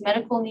somebody's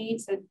medical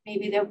needs, that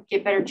maybe they'll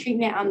get better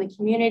treatment on the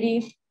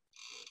community.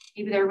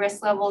 Maybe their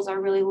risk levels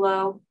are really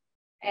low,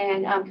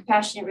 and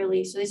compassionate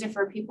release. So these are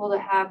for people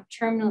that have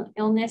terminal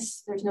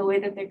illness. There's no way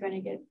that they're going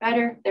to get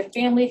better. Their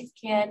families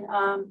can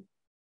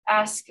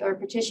ask or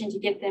petition to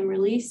get them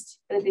released,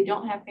 but if they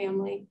don't have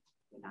family,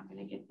 they're not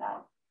going to get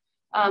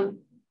that.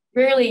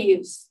 Rarely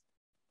used.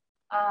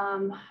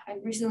 I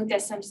recently looked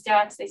at some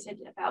stats. They said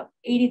about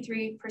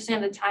 83%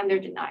 of the time they're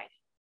denied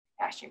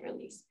compassionate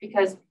release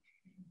because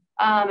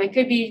it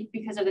could be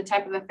because of the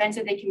type of offense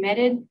that they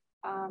committed.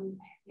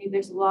 Maybe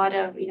there's a lot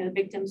of, the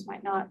victims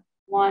might not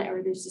want,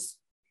 or there's just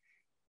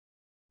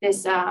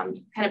this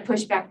kind of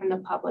pushback from the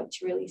public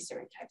to release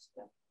certain types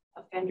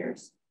of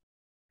offenders.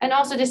 And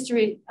also just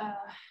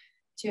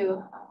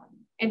to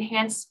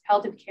enhance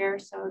palliative care,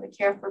 so the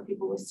care for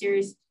people with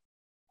serious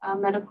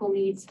medical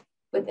needs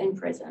within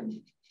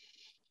prison.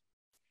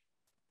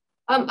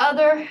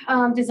 Other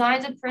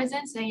designs of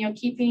prisons, and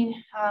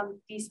keeping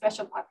these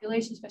special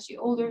populations, especially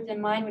older, in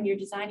mind when you're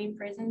designing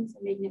prisons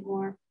and making it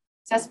more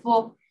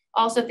accessible.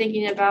 Also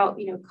thinking about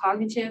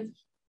cognitive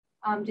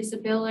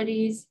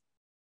disabilities.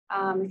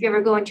 If you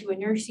ever go into a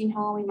nursing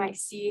home, you might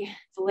see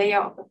the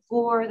layout of the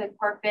floor, the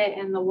carpet,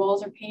 and the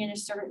walls are painted a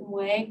certain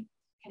way.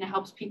 Kind of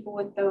helps people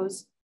with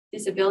those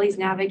disabilities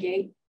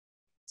navigate.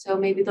 So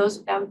maybe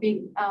that would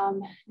be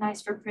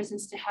nice for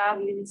prisons to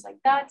have units like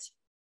that.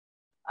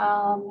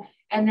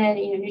 And then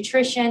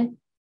nutrition,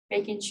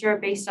 making sure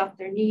based off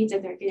their needs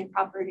that they're getting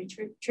proper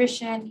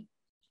nutrition.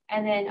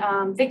 And then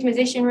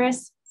victimization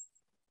risks.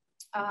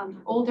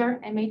 Older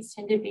inmates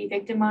tend to be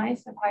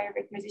victimized, have higher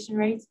victimization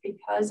rates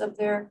because of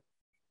their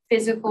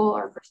physical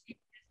or perceived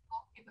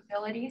physical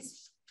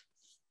capabilities.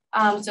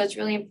 So it's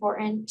really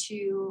important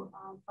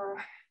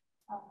for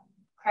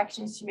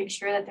corrections to make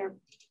sure that they're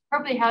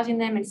appropriately housing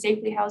them and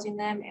safely housing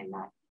them, and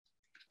that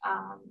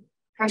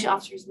correctional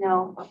officers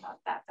know about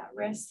that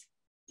risk.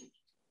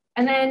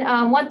 And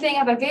then one thing I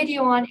have a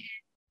video on is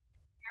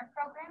care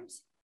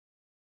programs.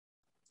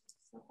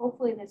 So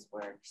hopefully this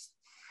works.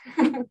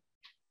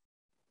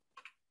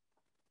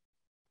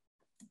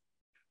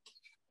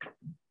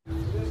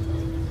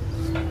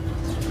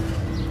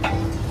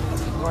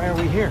 Why are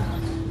we here?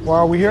 Why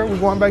are we here? We're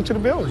going back to the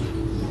building.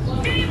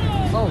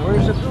 Oh,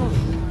 where's the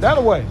building?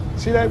 That way.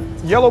 See that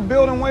yellow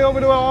building way over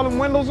there with all the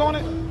windows on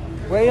it?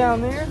 Way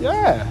down there?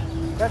 Yeah.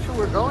 That's where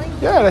we're going?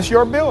 Yeah, that's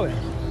your building.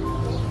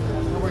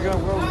 And we're going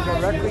to go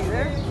directly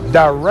there?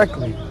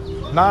 Directly.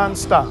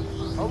 Non-stop.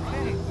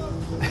 Okay.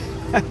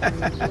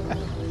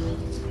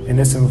 In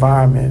this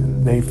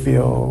environment, they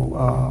feel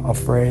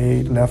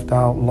afraid, left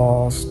out,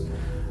 lost,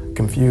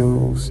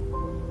 confused.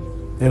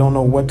 They don't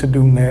know what to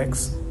do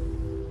next.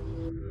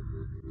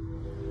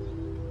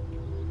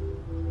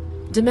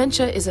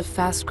 Dementia is a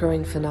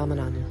fast-growing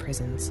phenomenon in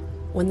prisons,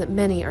 one that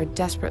many are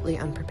desperately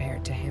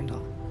unprepared to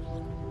handle.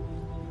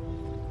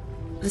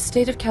 The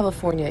state of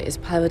California is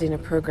piloting a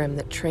program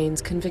that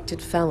trains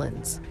convicted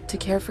felons to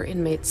care for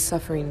inmates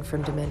suffering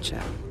from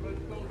dementia.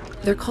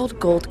 They're called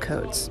gold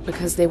coats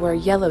because they wear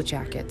yellow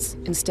jackets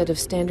instead of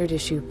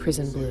standard-issue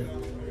prison blue.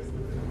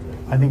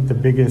 I think the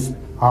biggest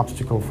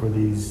obstacle for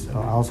these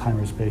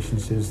Alzheimer's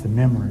patients is the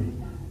memory.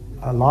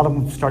 A lot of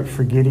them start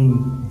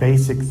forgetting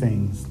basic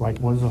things, like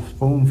what is a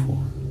spoon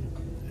for?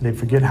 They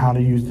forget how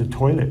to use the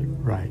toilet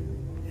right,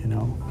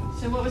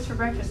 So what was for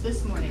breakfast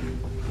this morning?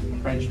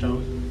 French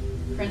toast.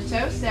 French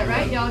toast, is that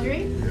right? Y'all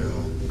agree? Yeah.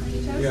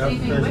 French toast?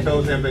 Yeah, French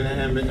toast and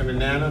banana.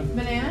 Banana?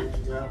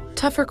 Yeah.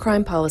 Tougher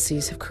crime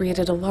policies have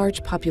created a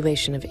large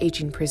population of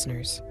aging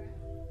prisoners.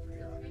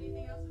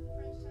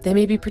 They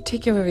may be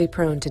particularly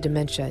prone to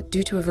dementia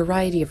due to a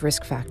variety of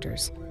risk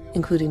factors,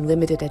 including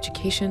limited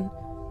education,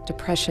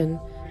 depression,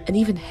 and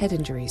even head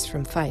injuries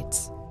from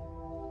fights.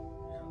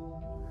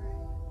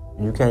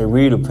 You can't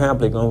read a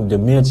pamphlet on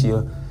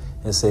dementia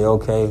and say,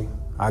 okay,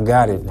 I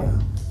got it now.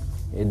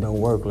 It don't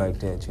work like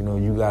that.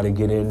 You got to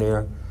get in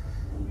there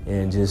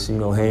and just,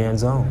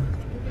 hands on.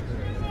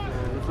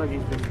 It looks like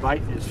he's been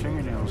biting his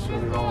fingernails, so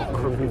they're all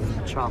crooked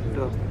and chopped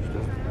up and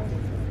stuff.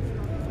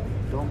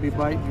 Don't be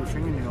biting your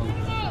fingernails.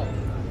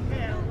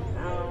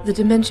 The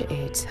dementia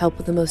aides help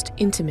with the most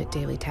intimate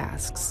daily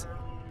tasks: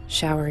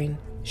 showering,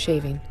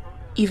 shaving,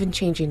 even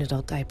changing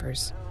adult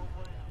diapers.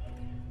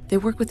 They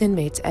work with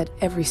inmates at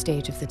every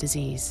stage of the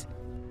disease.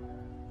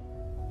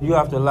 You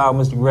have to allow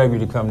Mr. Gravy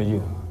to come to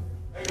you.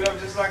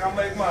 Just like I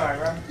make mine,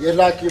 right? Just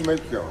like you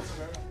make yours.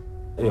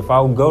 If I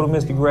would go to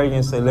Mr. Gravy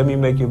and say, let me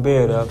make your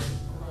bed up,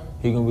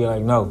 he gonna be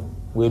like, no,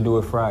 we'll do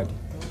it Friday.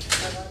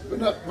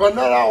 But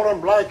not all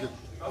them blankets.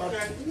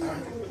 Okay.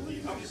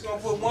 I'm just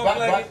gonna put one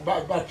blanket.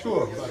 By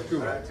two.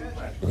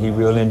 He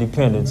real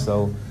independent,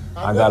 so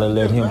I gotta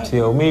let him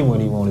tell me when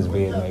he want his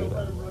bed made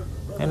up.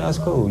 And that's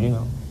cool, you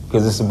know,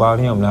 because it's about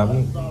him, not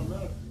me.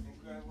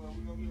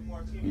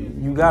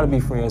 You gotta be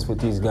friends with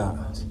these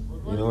guys.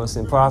 You know, it's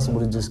impossible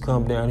to just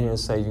come down here and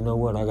say, you know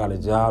what, I got a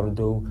job to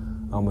do,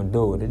 I'm gonna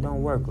do it. It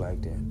don't work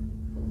like that.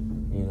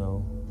 You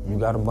know, you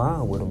gotta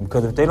bond with them,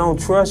 because if they don't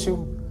trust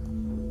you,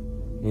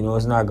 you know,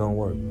 it's not gonna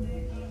work.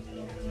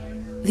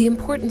 The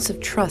importance of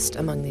trust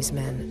among these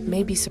men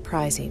may be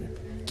surprising,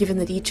 given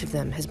that each of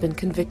them has been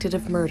convicted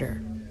of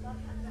murder.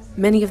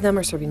 Many of them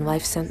are serving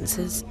life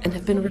sentences and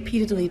have been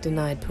repeatedly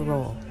denied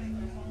parole.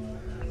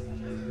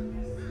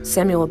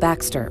 Samuel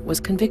Baxter was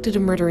convicted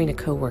of murdering a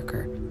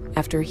coworker.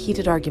 After a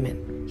heated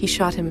argument, he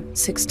shot him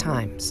 6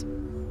 times.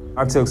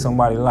 I took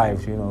somebody's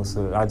life, you know,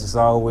 so I just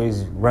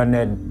always run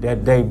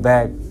that day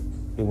back.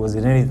 Was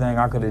it anything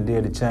I could have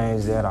did to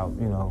change that out,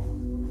 you know?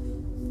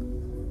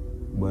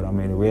 But I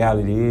mean, the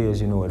reality is,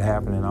 you know, it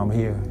happened and I'm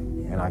here.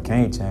 And I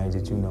can't change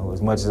it, you know.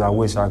 As much as I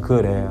wish I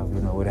could have,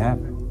 you know, it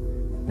happened.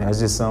 And that's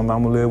just something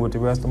I'm gonna live with the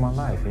rest of my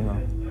life, you know.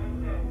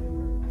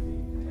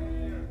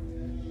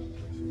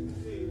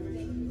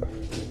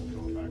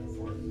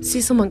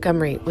 Cecil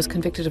Montgomery was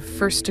convicted of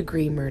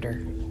first-degree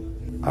murder.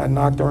 I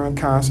knocked her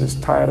unconscious,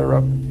 tied her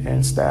up,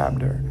 and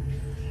stabbed her.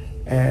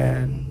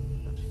 And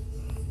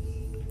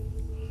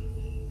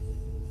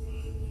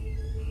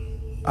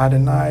I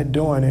denied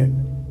doing it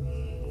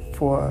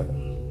for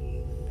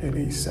at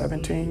least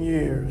 17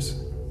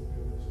 years.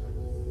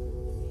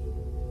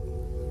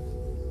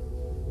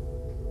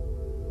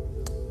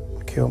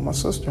 I killed my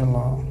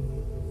sister-in-law.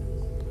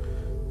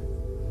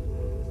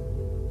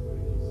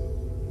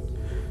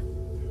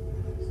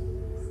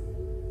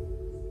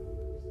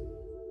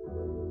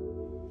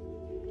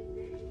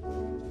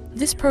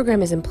 This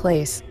program is in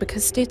place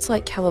because states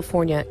like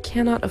California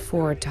cannot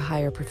afford to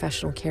hire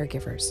professional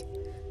caregivers.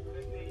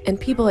 And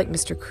people like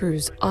Mr.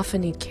 Cruz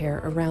often need care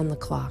around the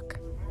clock.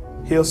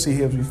 He'll see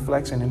his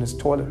reflection in his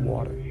toilet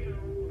water,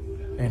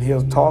 and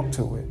he'll talk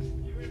to it,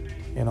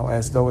 you know,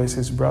 as though it's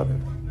his brother.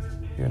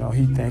 You know,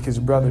 he think his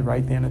brother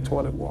right there in the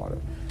toilet water.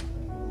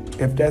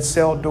 If that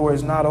cell door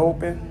is not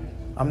open,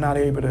 I'm not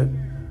able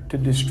to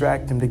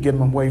distract him, to get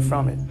him away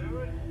from it.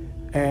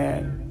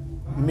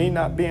 And me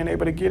not being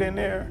able to get in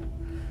there,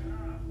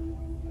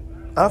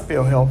 I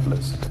feel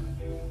helpless.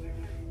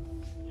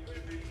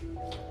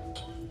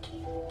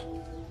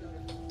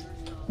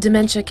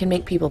 Dementia can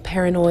make people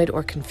paranoid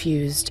or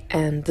confused,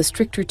 and the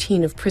strict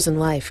routine of prison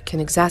life can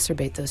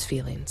exacerbate those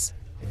feelings.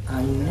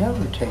 I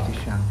never take a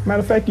shower. Matter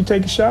of fact, you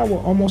take a shower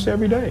almost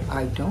every day.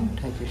 I don't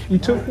take a shower. You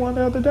took one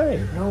the other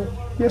day. No.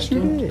 Yes, you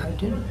did. I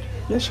didn't.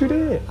 Yes, you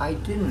did. I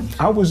didn't.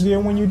 I was there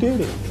when you did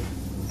it.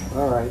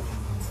 All right.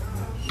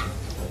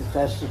 If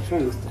that's the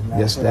truth, then that's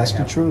Yes, what that's I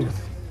the have truth. to do.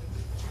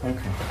 Okay,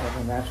 well,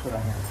 then that's what I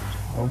have to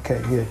do.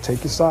 Okay, here,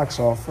 take your socks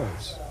off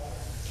first.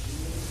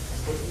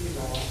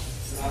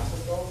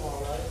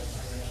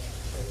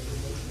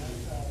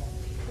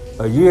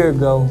 A year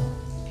ago,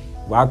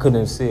 I couldn't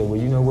have said, well,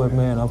 you know what,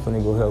 man, I'm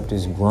finna go help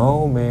this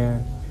grown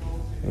man,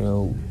 you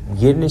know,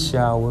 get in the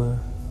shower,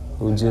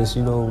 who just,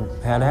 you know,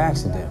 had an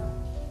accident.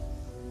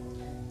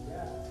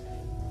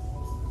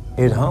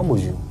 It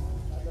humbles you.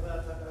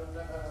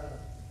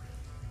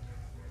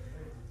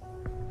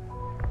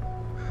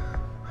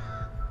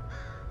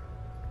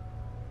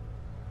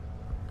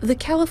 The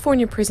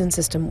California prison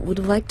system would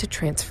like to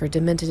transfer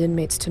demented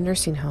inmates to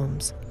nursing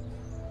homes,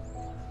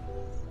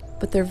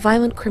 but their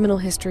violent criminal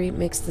history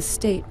makes the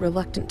state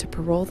reluctant to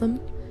parole them,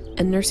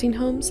 and nursing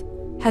homes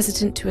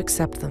hesitant to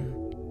accept them.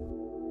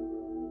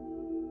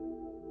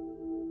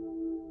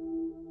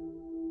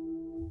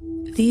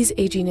 These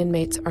aging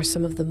inmates are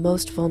some of the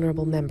most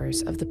vulnerable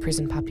members of the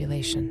prison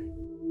population.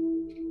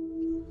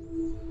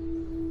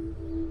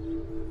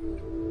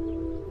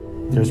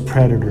 There's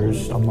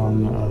predators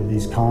among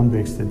these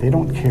convicts that they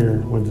don't care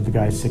whether the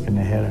guy's sick in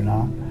the head or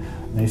not.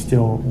 They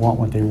still want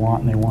what they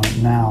want, and they want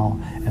it now,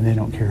 and they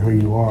don't care who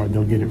you are,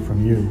 they'll get it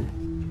from you.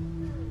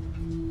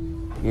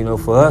 You know,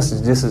 for us,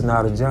 this is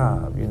not a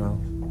job, you know.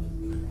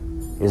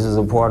 This is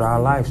a part of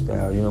our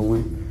lifestyle, you know.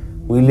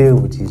 We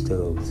live with these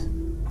thugs,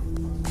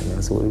 and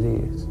that's what it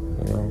is,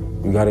 you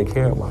know. You gotta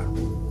care about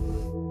them.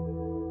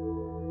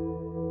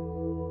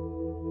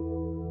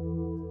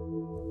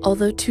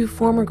 Although 2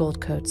 former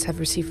Gold Coats have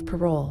received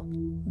parole,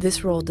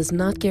 this role does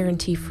not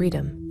guarantee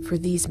freedom for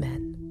these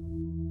men.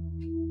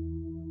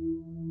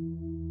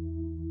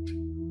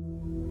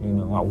 You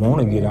know, I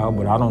want to get out,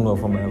 but I don't know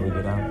if I'm gonna ever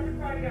get out.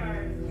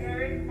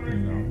 You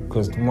know,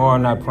 because tomorrow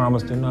not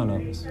promised to none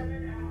of us.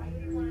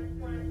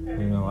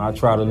 You know, I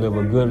try to live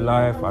a good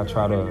life. I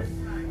try to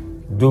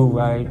do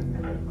right.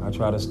 I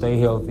try to stay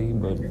healthy,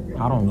 but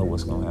I don't know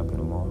what's gonna happen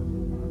tomorrow.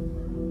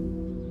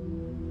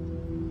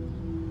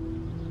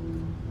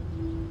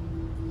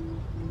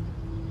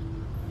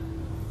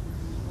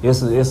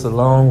 It's a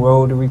long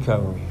road to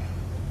recovery,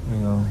 you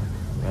know,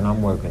 and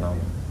I'm working on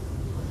it.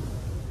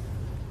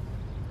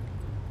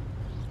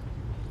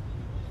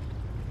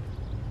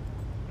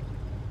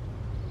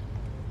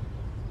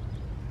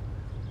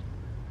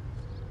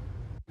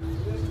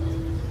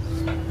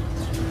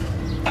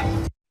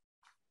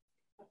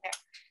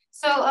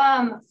 So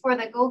for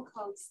the gold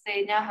codes,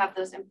 they now have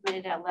those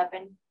implemented at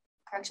 11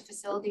 correction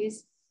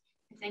facilities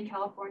within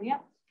California.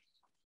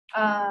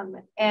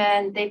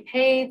 And they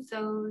pay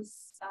those,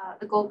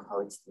 the gold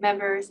codes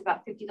members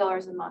about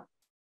 $50 a month.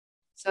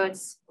 So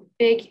it's a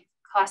big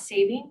cost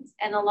savings.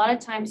 And a lot of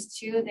times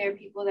too, there are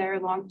people that are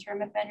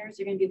long-term offenders.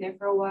 They're gonna be there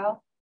for a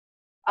while.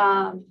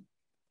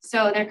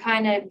 So they're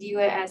kind of view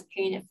it as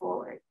paying it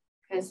forward,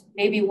 because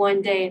maybe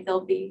one day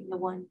they'll be the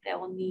one that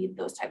will need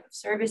those type of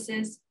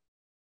services.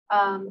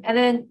 And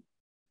then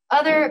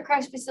other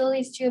correction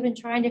facilities too have been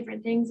trying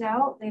different things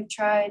out. They've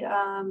tried,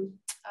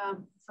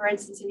 for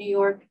instance, in New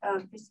York,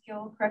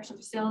 Fishkill Correctional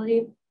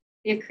Facility,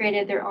 they've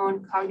created their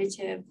own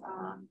cognitive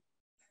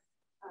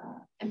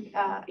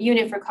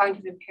unit for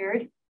cognitive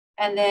impaired.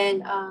 And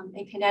then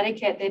in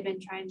Connecticut, they've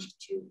been trying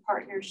to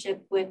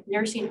partnership with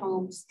nursing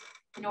homes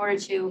in order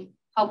to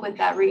help with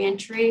that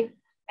reentry,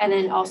 and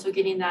then also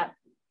getting that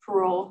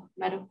parole,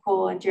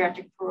 medical and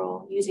geriatric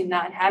parole, using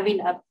that and having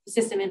a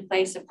system in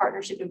place, a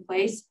partnership in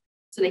place,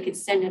 so they could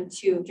send them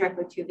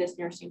directly to this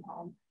nursing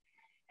home.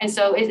 And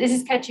so this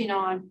is catching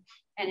on,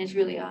 and it's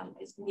really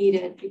it's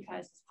needed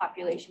because this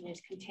population is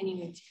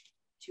continuing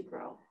to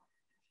grow.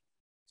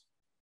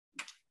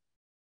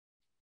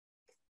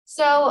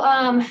 So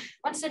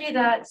one study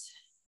that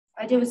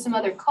I did with some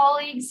other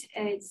colleagues,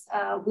 it's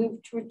we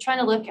were trying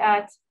to look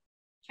at,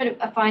 try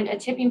to find a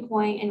tipping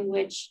point in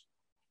which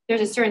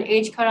there's a certain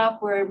age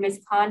cutoff where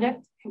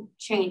misconduct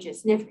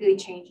changes, significantly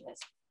changes.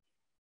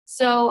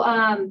 So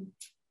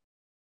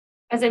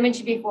as I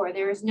mentioned before,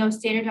 there is no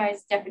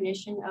standardized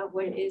definition of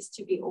what it is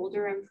to be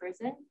older in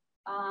prison.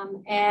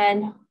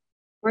 And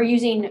we're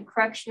using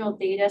correctional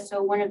data.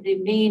 So one of the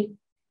main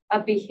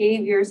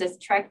behaviors that's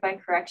tracked by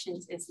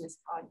corrections is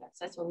misconduct.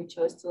 So that's why we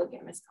chose to look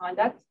at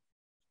misconduct.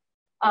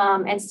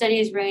 And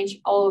studies range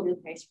all over the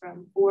place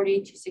from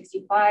 40 to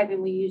 65,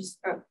 and we use,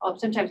 or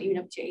sometimes even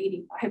up to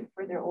 85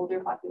 for their older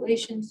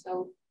population.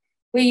 So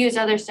we use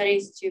other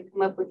studies to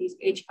come up with these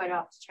age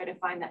cutoffs to try to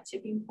find that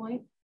tipping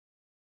point.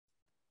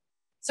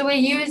 So we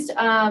used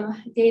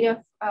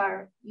data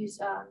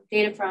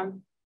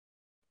from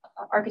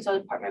Arkansas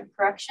Department of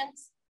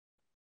Corrections.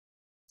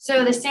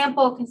 So the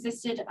sample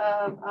consisted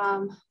of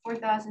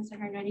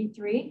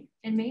 4,793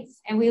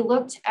 inmates, and we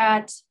looked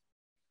at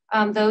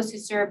those who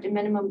served a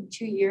minimum of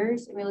 2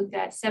 years, and we looked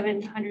at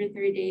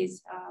 730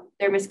 days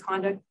their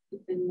misconduct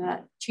within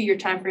the 2-year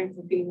time frame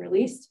for being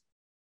released.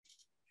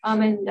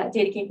 And that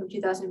data came from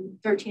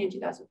 2013 and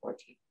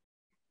 2014.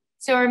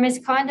 So our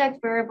misconduct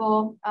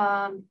variable,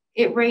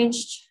 it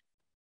ranged,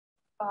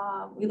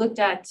 we looked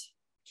at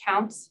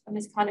counts of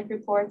misconduct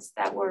reports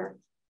that were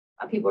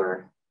people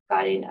were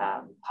gotten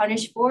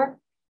punished for,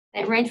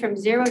 and it ranged from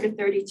 0 to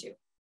 32.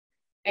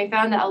 I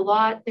found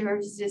that there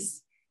was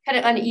this kind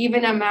of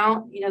uneven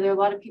amount. You know, there are a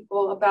lot of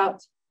people,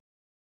 about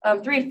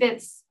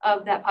 3/5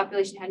 of that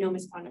population had no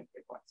misconduct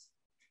reports.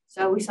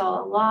 So we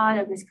saw a lot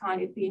of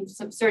misconduct being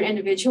some certain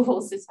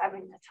individuals just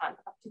having a ton,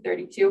 up to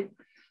 32.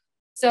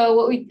 So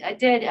what we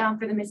did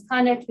for the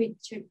misconduct, we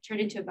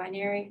turned into a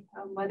binary,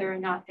 whether or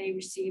not they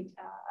received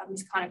a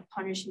misconduct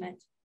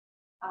punishment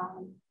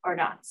or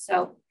not.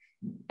 So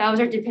that was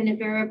our dependent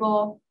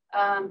variable.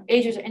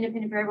 Age was an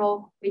independent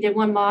variable. We did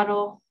one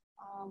model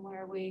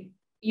where we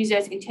used it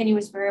as a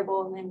continuous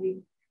variable, and then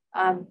we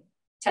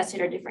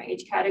tested our different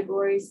age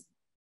categories.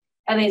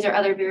 And these are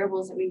other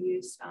variables that we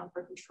use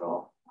for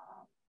control.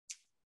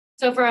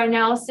 So for our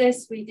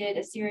analysis, we did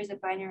a series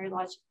of binary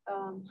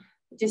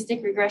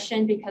logistic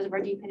regression because of our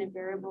dependent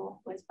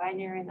variable was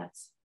binary, and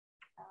that's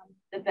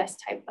the best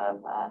type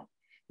of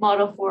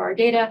model for our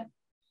data.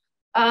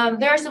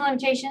 There are some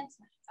limitations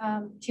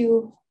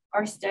to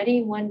our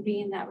study, one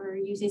being that we're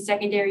using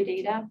secondary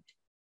data.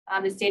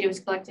 This data was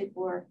collected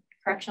for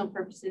correctional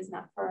purposes,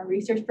 not for our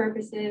research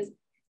purposes.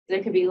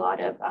 There could be a lot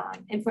of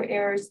input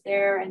errors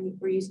there, and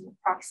we're using a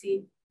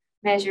proxy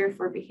measure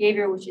for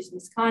behavior, which is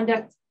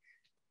misconduct.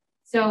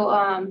 So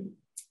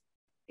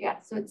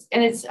yeah, so it's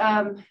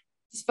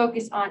just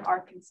focused on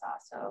Arkansas,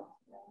 so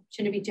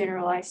shouldn't be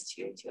generalized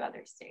to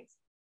other states.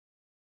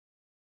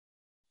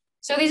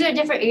 So these are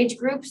different age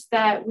groups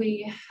that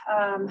we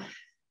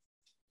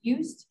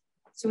used.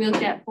 So we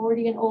looked at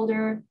 40 and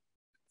older,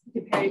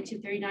 compared it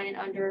to 39 and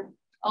under,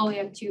 all the way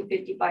up to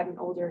 55 and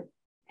older,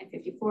 and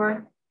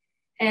 54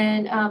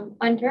 and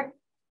under.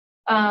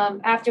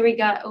 After we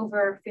got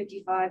over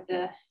 55,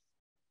 this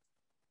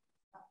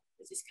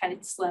is kind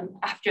of slim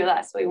after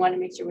that. So we wanted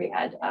to make sure we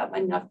had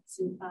enough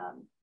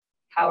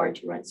power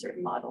to run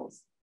certain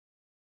models.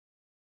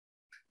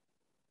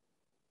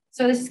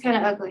 So this is kind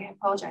of ugly, I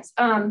apologize.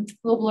 A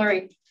little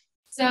blurry.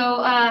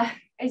 So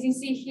as you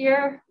see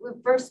here,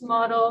 with first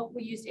model,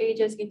 we used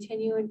age as a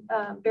continuing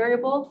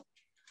variable.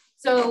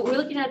 So we're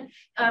looking at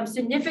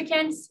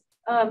significance.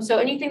 So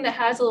anything that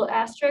has a little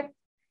asterisk,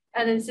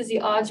 and then this is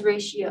the odds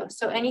ratio.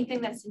 So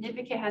anything that's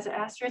significant has an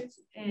asterisk,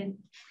 and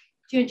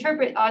to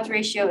interpret odds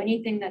ratio,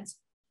 anything that's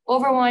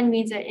over 1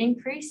 means it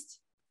increased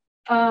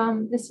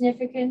the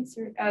significance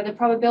or the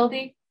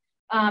probability,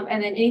 and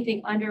then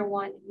anything under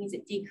 1 means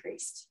it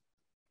decreased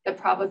the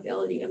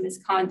probability of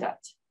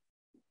misconduct.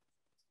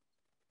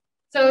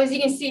 So as you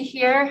can see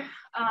here,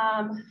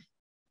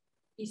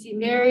 you see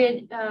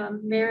marriage,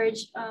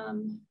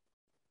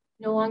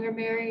 no longer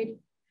married.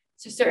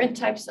 So certain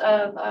types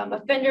of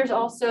offenders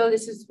also,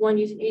 this is one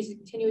using age as a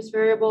continuous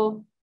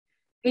variable.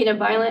 Being a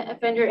violent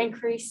offender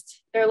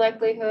increased their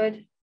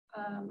likelihood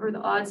or the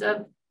odds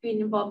of being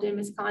involved in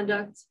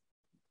misconduct.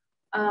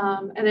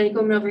 And then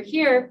going over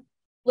here,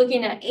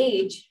 looking at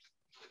age,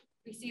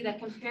 we see that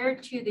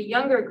compared to the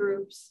younger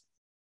groups,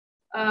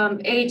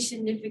 age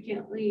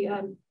significantly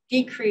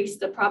decreased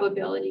the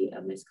probability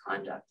of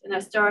misconduct, and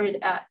that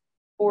started at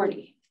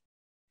 40.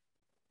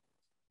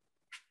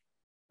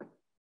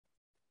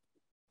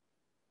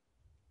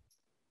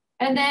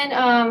 And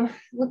then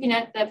looking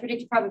at the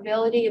predicted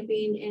probability of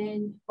being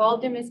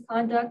involved in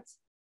misconduct,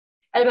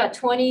 at about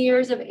 20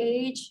 years of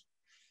age,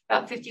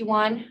 about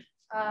 51%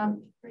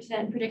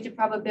 predicted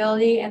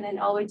probability, and then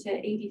all the way to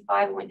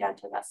 85 went down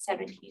to about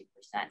 17%.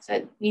 So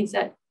it means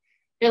that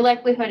their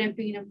likelihood of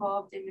being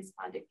involved in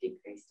misconduct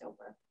decreased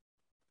over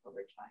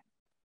time.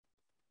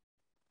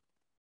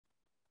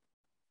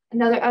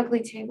 Another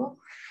ugly table.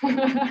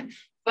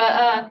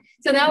 But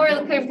so now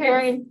we're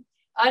comparing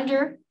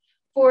under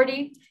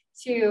 40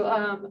 to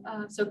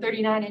so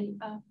 39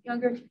 and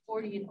younger to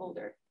 40 and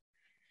older.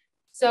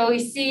 So we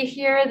see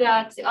here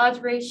that the odds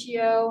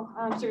ratio,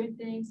 certain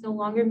things no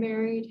longer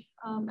married,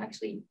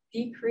 actually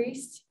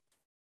decreased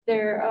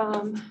their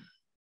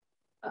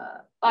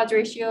odds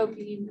ratio of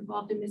being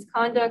involved in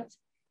misconduct.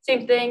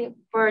 Same thing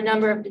for a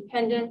number of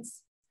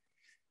dependents.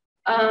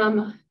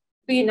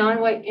 Being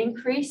non-white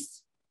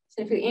increased,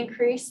 significantly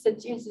increased the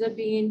chances of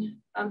being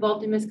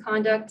involved in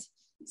misconduct.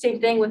 Same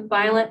thing with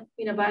violent,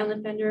 being a violent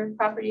offender,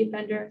 property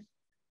offender,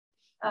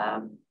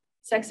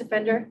 sex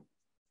offender.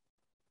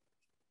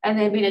 And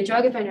then being a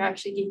drug offender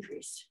actually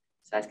decreased.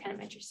 So that's kind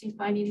of interesting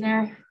finding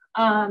there.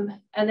 And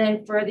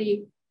then for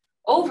the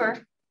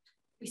over,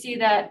 we see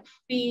that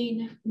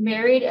being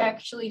married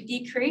actually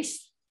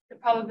decreased the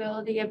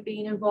probability of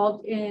being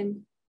involved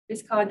in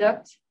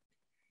misconduct.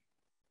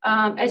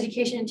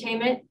 Education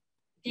attainment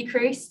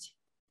decreased.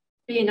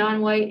 Being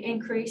non-white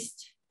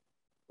increased.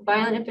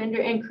 Violent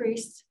offender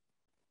increased.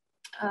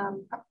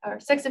 Or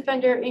sex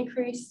offender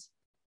increased.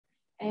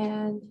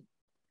 And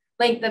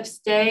length of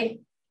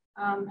stay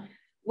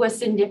was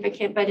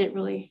significant, but it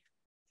really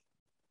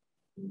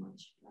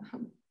much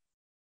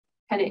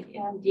kind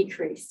of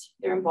decreased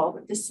their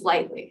involvement just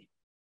slightly.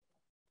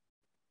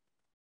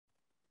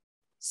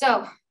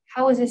 So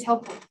how was this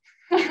helpful?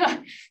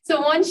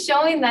 So one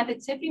showing that the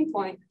tipping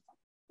point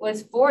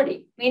was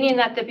 40, meaning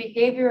that the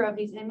behavior of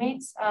these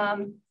inmates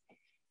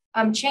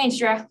changed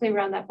drastically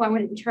around that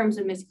point in terms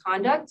of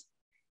misconduct.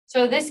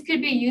 So this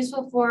could be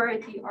useful for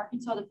the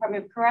Arkansas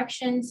Department of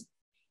Corrections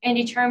and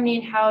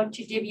determining how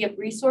to divvy up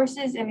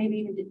resources and maybe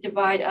even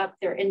divide up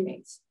their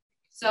inmates.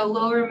 So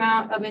lower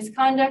amount of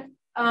misconduct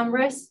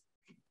risk,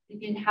 you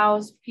can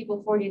house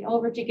people 40 and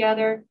over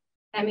together.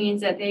 That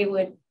means that they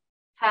would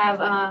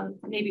have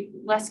maybe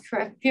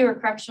fewer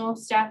correctional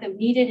staff that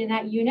needed in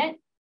that unit.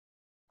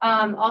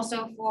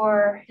 Also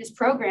for his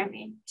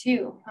programming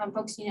too,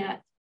 focusing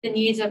at the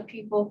needs of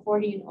people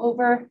 40 and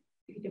over.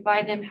 You can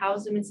divide them,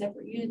 house them in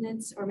separate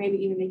units, or maybe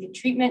even make it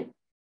treatment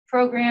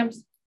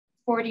programs,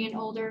 40 and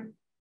older.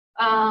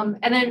 And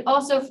then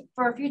also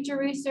for future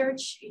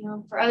research,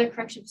 for other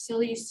correction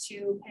facilities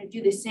to kind of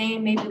do the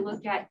same, maybe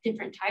look at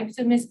different types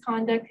of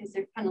misconduct because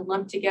they're kind of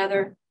lumped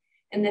together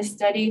in this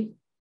study.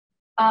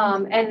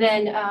 And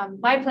then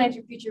my plan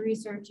for future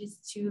research is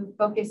to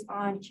focus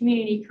on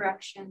community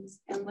corrections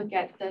and look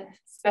at the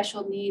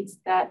special needs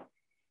that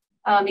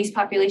these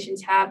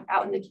populations have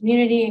out in the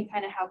community and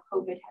kind of how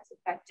COVID has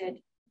affected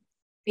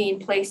being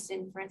placed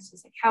in, for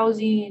instance, like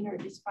housing or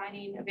just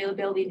finding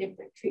availability in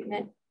different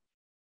treatment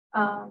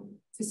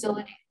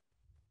facility.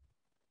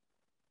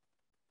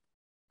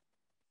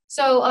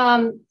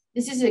 So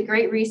this is a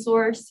great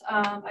resource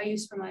I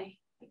use for my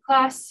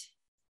class.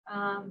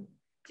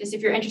 Just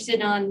if you're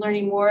interested in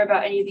learning more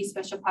about any of these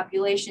special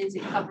populations,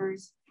 it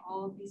covers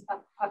all of these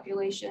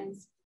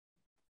populations.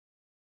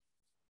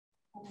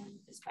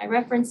 Just my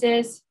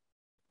references.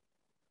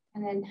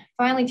 And then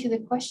finally to the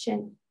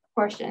question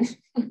portion.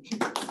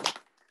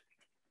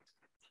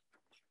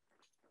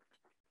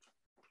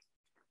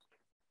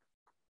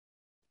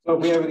 So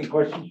if we have any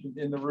questions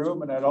in the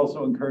room, and I'd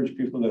also encourage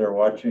people that are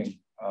watching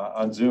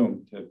on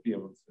Zoom to be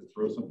able to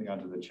throw something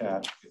onto the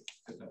chat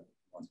if that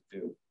wants to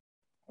do.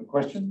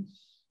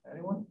 Questions?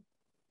 Anyone?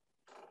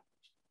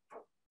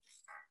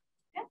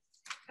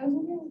 Yeah, I was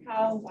wondering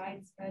how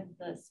widespread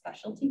the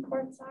specialty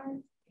courts are.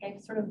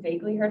 I've sort of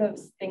vaguely heard of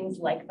things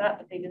like that,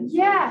 but they didn't.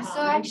 Yeah, so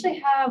I actually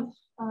have,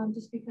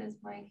 just because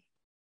I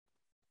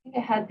think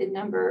I had the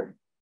number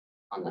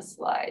on the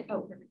slide.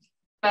 Oh, perfect.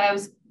 But I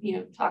was,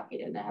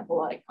 talking and I have a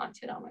lot of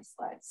content on my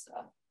slides, so.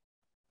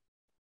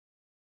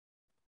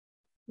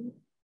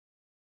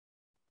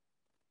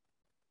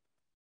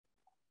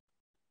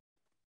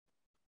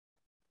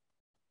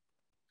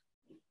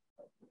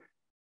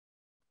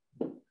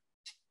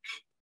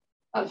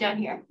 Oh, down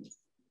here.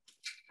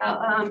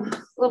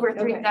 Over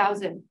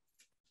 3,000.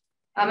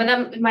 And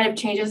that might have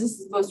changed. This is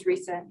the most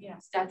recent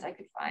stats I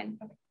could find.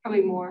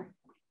 Probably more.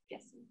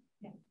 Yes.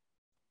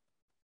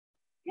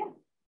 Yeah.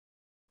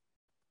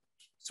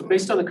 So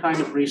based on the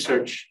kind of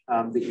research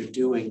that you're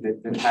doing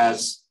that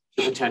has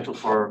the potential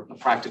for a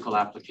practical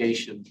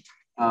application,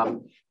 I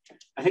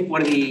think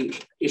one of the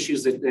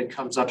issues that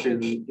comes up in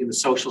the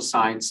social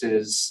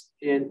sciences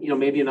and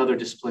maybe in other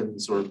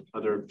disciplines or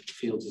other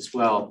fields as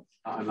well,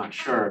 I'm not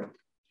sure.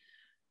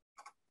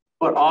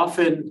 But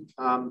often,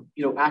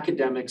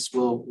 academics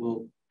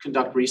will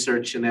conduct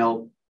research and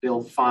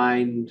they'll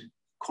find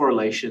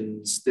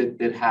correlations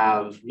that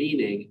have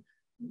meaning,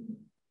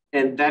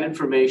 and that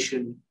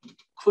information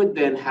could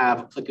then have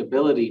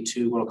applicability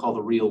to what I'll call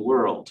the real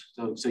world.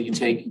 So you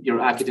take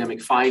your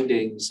academic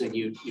findings and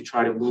you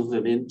try to move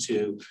them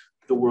into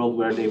the world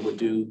where they would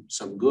do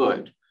some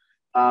good.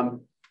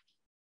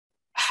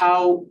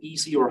 How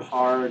easy or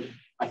hard,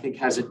 I think,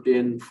 has it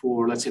been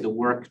for, let's say, the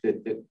work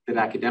that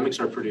academics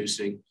are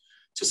producing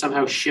to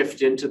somehow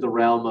shift into the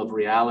realm of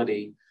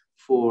reality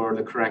for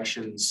the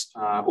corrections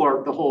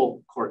or the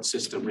whole court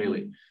system,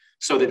 really,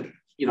 so that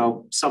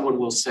someone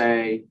will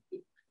say,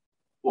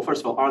 well,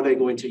 first of all, are they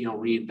going to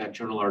read that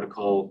journal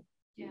article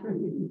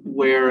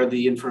where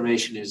the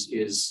information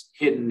is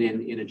hidden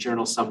in a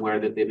journal somewhere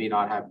that they may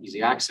not have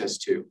easy access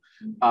to,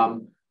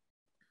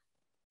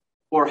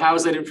 or how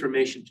is that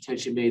information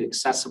potentially made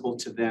accessible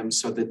to them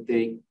so that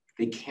they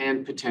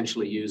can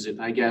potentially use it?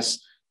 And I guess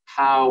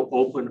how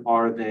open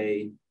are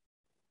they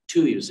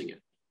to using it?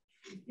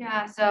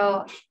 Yeah,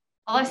 so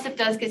a lot of stuff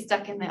does get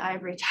stuck in the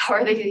ivory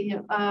tower.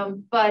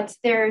 But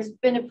there's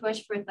been a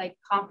push for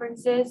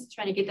conferences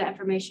trying to get that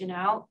information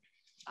out.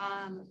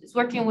 It's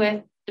working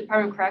with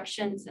Department of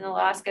Corrections in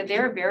Alaska.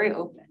 They're very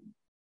open,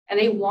 and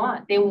they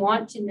want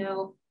to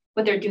know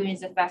what they're doing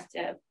is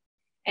effective.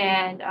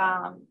 And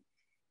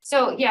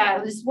so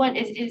yeah, this one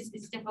is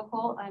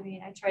difficult. I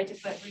mean, I tried to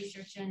put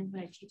research in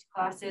when I teach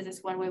classes.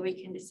 It's one way we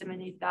can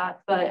disseminate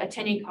that, but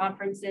attending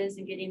conferences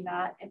and getting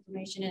that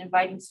information and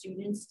inviting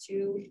students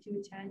to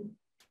attend.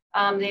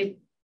 They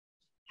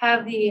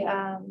have the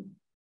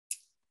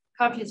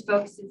conference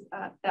focuses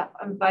that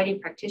inviting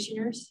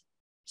practitioners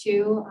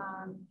to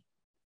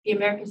the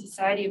American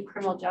Society of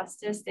Criminal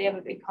Justice. They have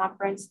a big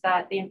conference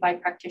that they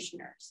invite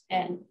practitioners,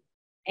 and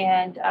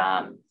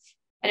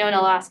I know in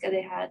Alaska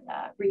they had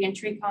a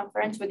reentry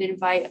conference where they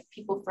invite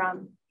people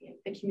from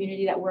the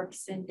community that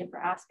works in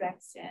different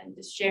aspects and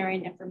just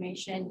sharing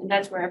information. And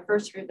that's where I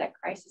first heard that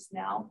Crisis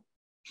Now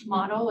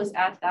model was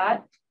at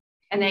that,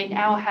 and they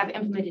now have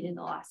implemented in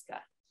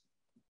Alaska.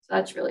 So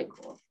that's really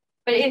cool,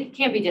 but it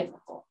can be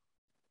difficult.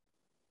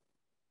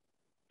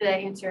 Did I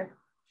answer?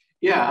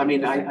 Yeah, I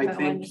mean, I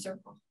think,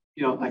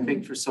 I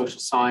think for social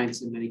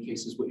science, in many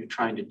cases, what you're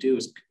trying to do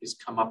is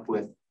come up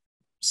with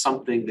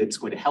something that's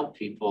going to help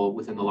people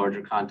within the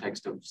larger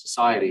context of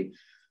society.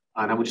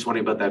 And I'm just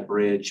wondering about that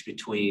bridge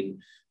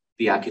between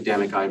the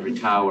academic ivory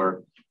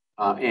tower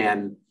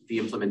and the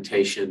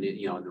implementation,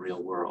 in the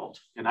real world.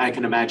 And I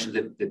can imagine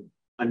that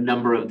a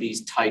number of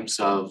these types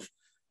of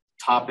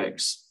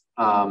topics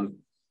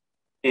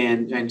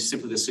and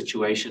simply the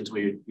situations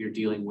where you're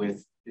dealing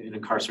with an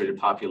incarcerated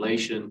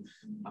population,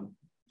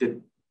 that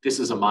this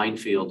is a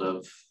minefield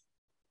of,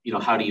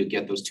 how do you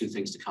get those two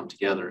things to come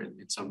together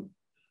in some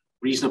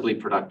reasonably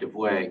productive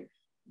way,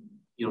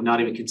 not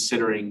even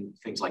considering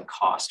things like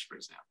cost, for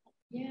example.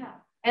 Yeah,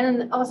 and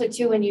then also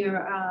too, when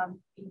you're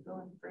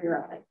going for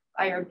your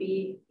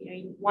IRB,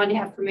 you want to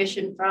have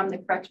permission from the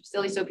correctional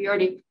facility. So if you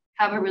already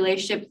have a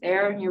relationship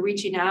there and you're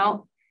reaching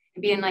out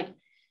and being like,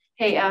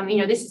 hey,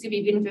 this is gonna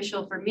be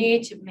beneficial for me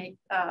to make,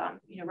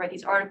 write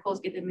these articles,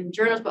 get them in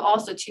journals, but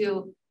also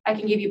too, I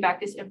can give you back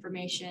this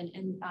information,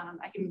 and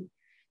I can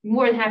be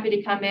more than happy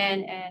to come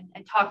in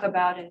and talk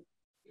about it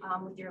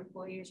with your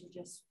employers, or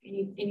just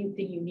anything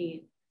you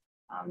need.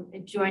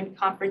 I've joined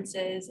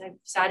conferences. I've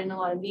sat in a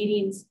lot of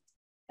meetings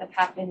that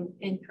happen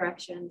in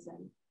corrections,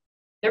 and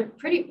they're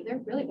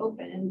really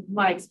open in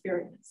my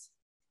experience.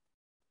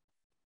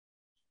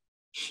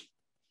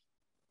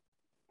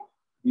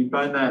 You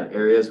find that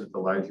areas with the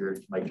larger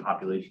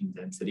population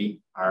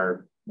density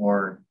are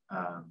more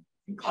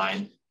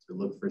inclined to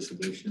look for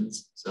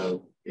solutions.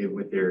 So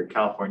with your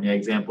California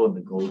example in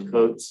the Gold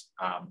Coats,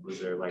 was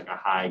there a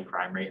high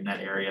crime rate in that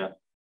area?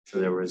 So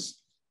there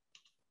was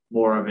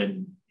more of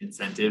an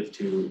incentive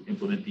to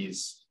implement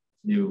these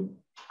new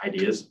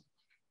ideas?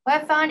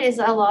 What I found is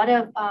a lot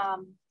of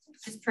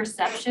just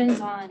perceptions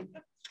on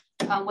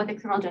what the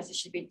criminal justice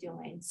should be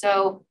doing.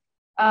 So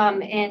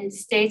In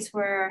states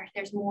where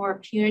there's more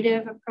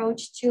punitive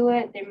approach to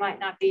it, they might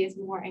not be as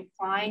more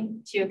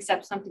inclined to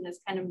accept something that's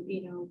kind of,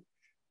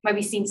 might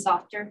be seen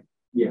softer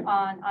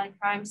on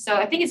crime. So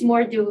I think it's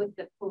more to do with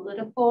the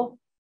political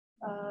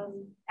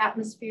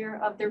atmosphere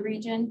of the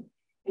region.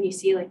 When you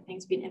see like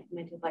things being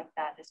implemented like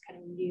that, this kind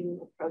of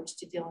new approach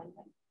to dealing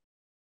with.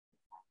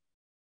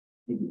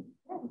 Yeah,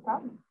 no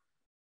problem.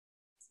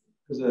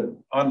 There's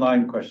an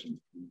online question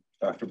from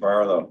Dr.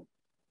 Barlow.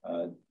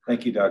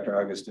 Thank you, Dr.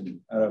 Augustin.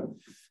 Out of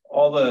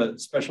all the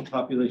special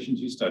populations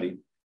you study,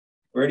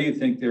 where do you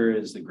think there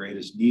is the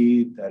greatest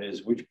need? That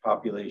is, which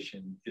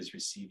population is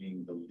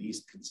receiving the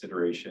least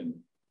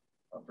consideration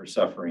for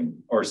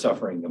suffering or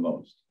suffering the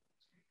most?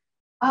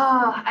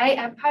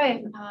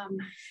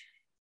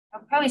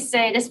 I'll probably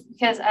say this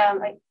because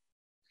my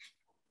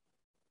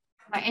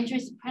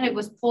interest kind of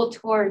was pulled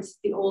towards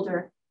the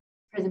older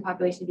prison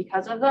population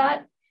because of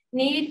that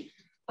need.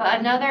 But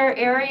another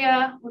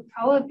area would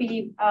probably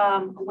be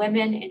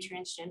women and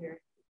transgender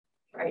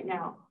right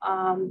now.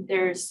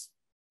 There's,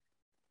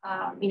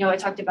 I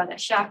talked about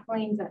that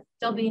shackling, that's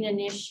still being an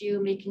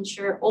issue, making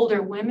sure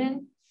older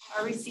women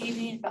are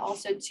receiving, but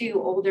also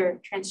too older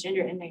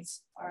transgender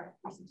inmates are,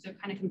 so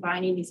kind of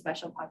combining these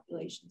special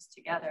populations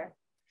together.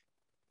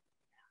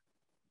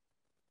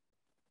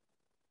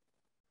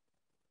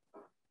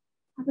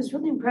 I was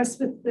really impressed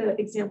with the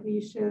example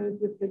you showed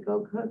with the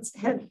Gold Coats.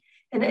 And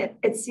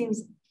it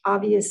seems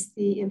obvious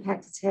the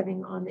impact it's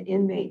having on the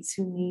inmates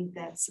who need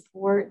that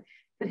support.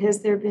 But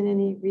has there been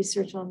any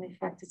research on the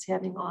effect it's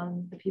having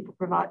on the people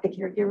the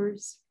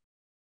caregivers?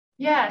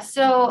 Yeah,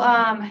 so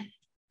I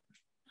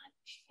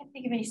can't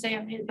think of any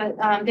studies, but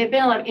there've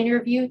been a lot of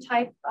interview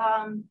type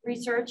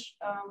research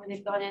where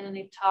they've gone in and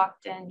they've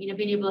talked and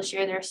being able to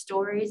share their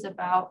stories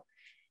about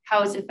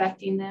how it's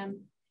affecting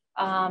them.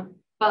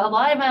 But a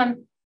lot of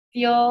them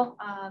feel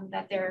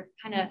that they're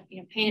kind of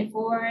paying it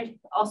forward.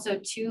 Also,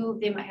 too,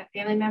 they might have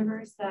family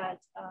members that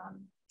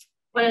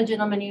one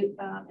gentleman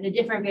in a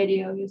different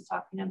video, he was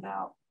talking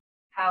about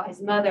how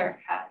his mother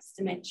has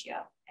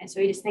dementia, and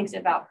so he just thinks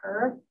about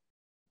her.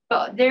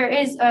 But there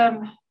is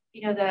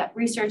the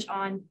research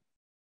on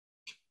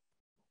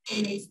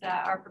inmates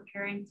that are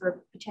preparing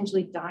for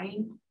potentially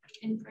dying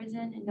in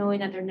prison and knowing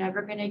that they're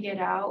never going to get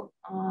out,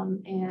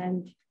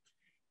 and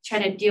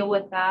trying to deal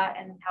with that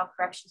and how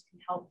corrections can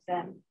help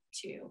them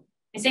too.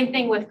 And same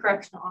thing with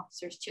correctional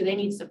officers too. They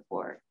need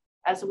support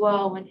as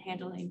well when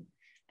handling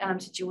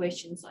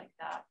situations like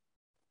that.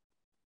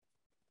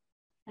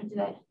 Did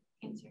that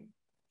answer?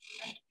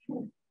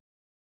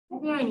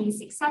 Are there any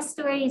success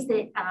stories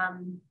that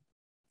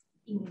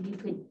you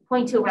could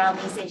point to around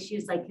these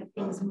issues, like if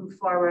things move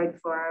forward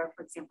for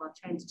example,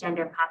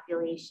 transgender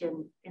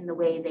population in the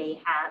way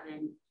they have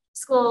in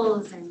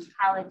schools and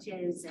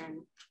colleges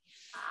and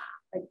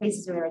like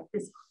places where like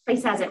this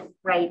place has it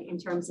right in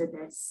terms of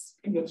this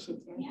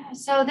initiative? Yeah,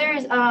 so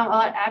there's a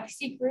lot of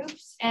advocacy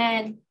groups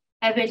and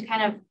have been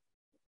kind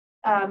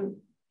of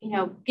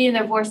getting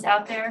their voice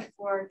out there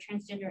for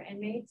transgender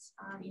inmates.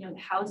 The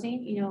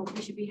housing,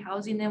 we should be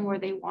housing them where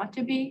they want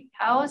to be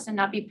housed and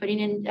not be putting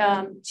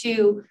in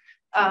to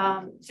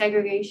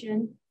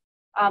segregation.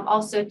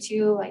 Also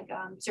too, like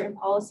certain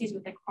policies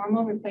with like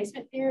hormone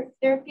replacement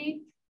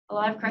therapy. A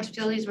lot of correctional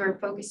facilities were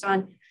focused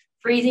on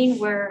freezing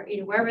where,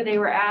 wherever they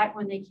were at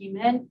when they came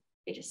in,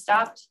 they just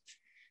stopped.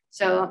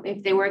 So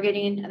if they were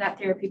getting that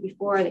therapy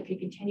before, they could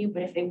continue,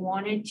 but if they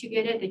wanted to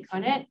get it, they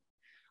couldn't.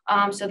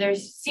 So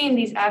there's seeing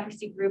these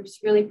advocacy groups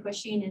really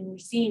pushing, and we're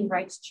seeing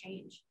rights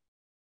change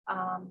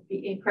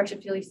in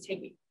correctional facilities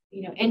taking,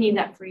 ending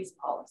that freeze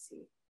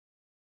policy.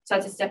 So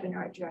that's a step in the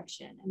right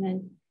direction. And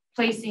then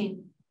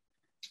placing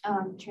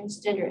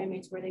transgender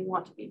inmates where they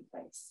want to be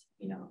placed,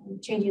 and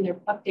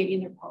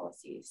updating their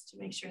policies to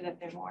make sure that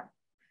they're more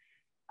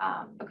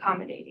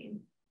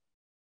accommodating.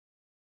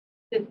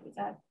 Is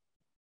that?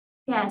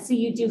 Yeah, so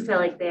you do feel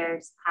like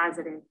there's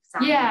positive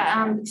signs.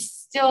 Yeah,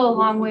 still a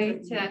long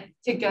way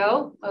to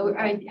go.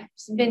 I've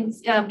been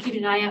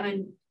keeping an eye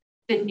on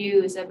the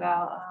news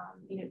about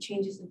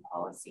changes in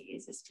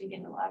policies. It's been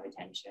getting a lot of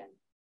attention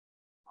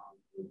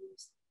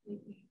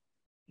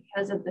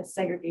because of the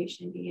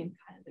segregation being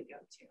kind of the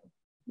go-to.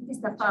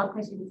 Just a follow-up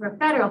question for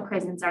federal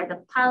prisons: are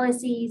the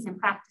policies and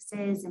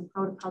practices and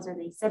protocols, are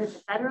they set at the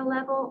federal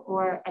level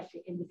or at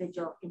the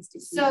individual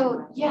institution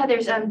level? Yeah,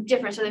 there's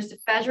different. So there's the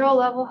federal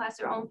level has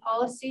their own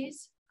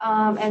policies,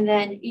 and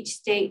then each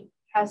state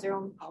has their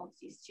own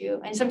policies too.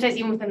 And sometimes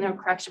even within their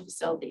correctional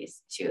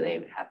facilities too, they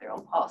would have their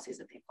own policies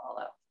that they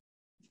follow.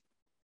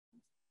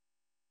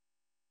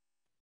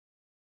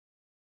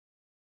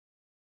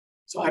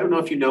 So I don't know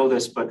if you know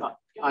this, but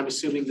I'm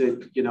assuming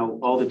that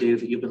all the data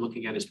that you've been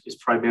looking at is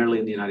primarily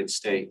in the United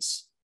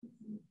States.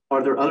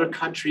 Are there other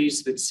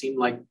countries that seem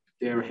like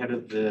they're ahead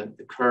of the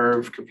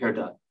curve compared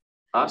to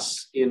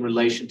us in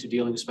relation to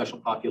dealing with special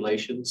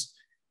populations?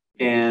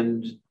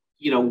 And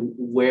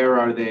where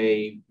are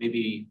they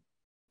maybe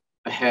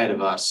ahead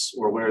of us,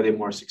 or where are they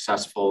more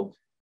successful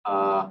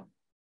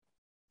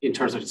in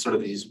terms of sort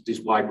of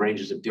these wide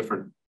ranges of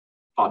different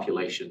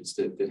populations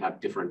that have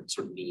different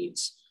sort of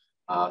needs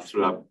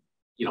throughout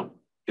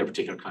their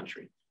particular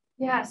country?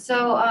 Yeah,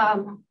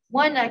 so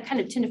one, I kind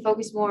of tend to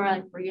focus more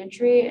on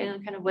reentry,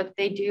 and kind of what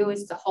they do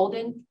is the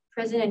Holden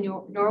prison in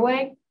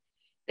Norway.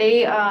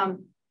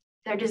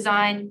 Their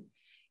design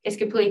is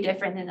completely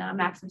different than a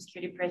maximum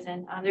security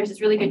prison. There's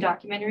this really good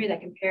documentary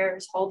that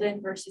compares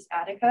Holden versus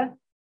Attica.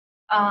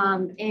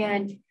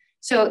 And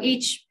so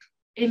each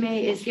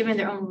inmate is given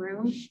their own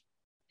room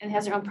and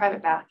has their own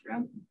private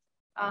bathroom,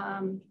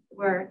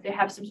 where they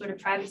have some sort of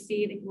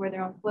privacy. They can wear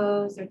their own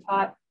clothes. They're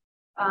taught,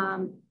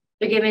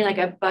 they're given like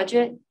a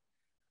budget,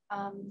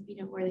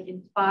 where they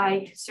can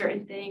buy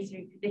certain things, or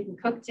they can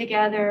cook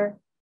together.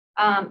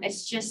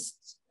 It's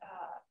just,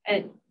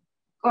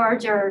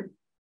 guards are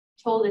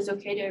told it's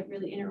okay to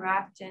really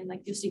interact, and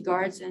like you'll see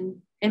guards and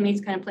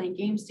inmates kind of playing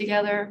games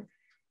together.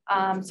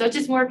 So it's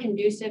just more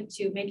conducive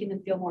to making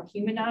them feel more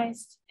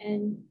humanized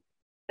in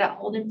that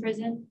Holden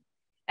prison.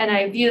 And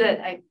I view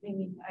that, I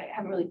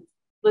haven't really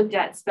looked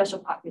at special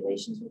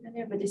populations within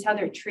there, but just how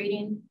they're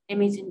treating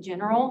inmates in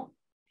general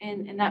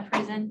in that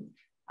prison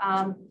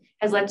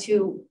has led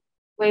to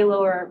way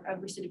lower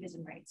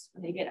recidivism rates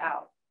when they get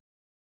out.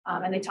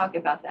 And they talk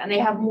about that. And they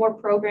have more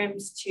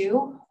programs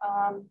too.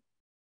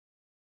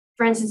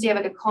 For instance, you have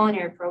like a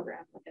culinary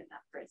program within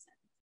that prison,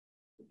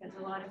 because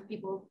a lot of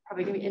people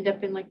probably going to end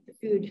up in like the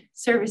food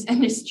service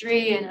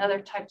industry and other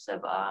types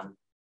of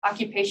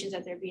occupations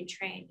that they're being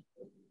trained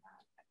in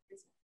that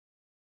prison.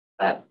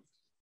 But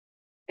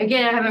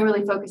again, I haven't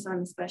really focused on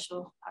the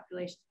special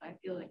populations, but I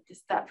feel like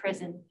just that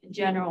prison in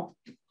general,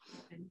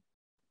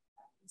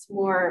 it's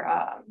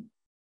more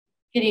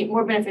getting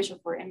more beneficial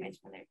for inmates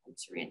when they come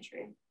to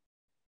reentry.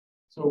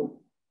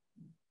 So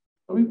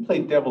let me play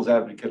devil's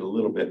advocate a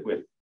little bit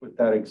with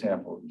that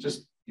example,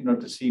 just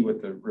to see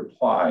what the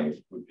reply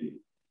would be.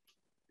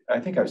 I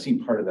think I've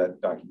seen part of that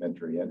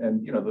documentary,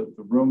 and the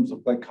rooms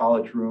look like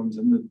college rooms,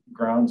 and the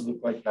grounds look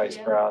like nice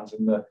grounds,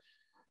 and the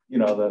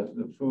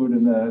food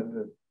and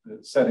the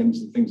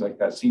settings and things like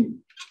that seem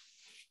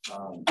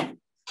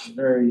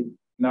very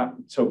not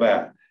so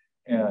bad.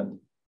 And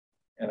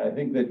I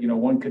think that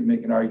one could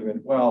make an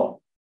argument,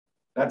 well,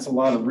 that's a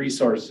lot of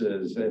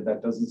resources, and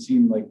that doesn't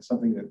seem like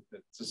something that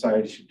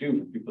society should do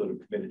for people that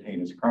have committed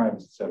heinous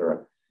crimes, et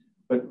cetera.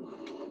 But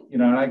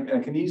I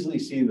can easily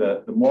see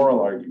the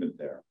moral argument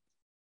there,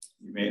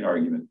 the main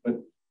argument.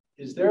 But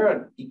is there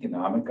an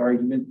economic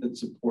argument that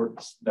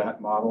supports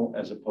that model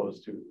as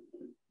opposed to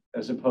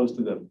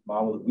the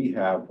model that we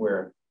have,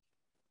 where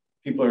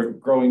people are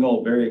growing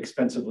old very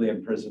expensively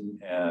in prison,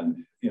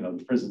 and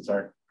the prisons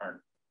aren't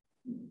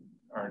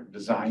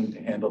designed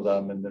to handle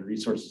them, and the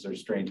resources are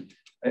strained?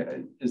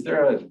 Is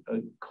there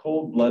a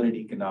cold-blooded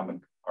economic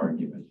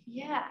argument?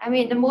 Yeah, I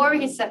mean, the more we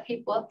can set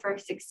people up for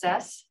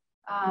success,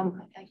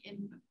 like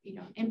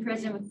in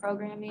prison with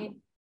programming,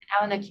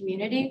 out in the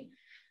community,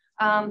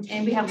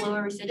 and we have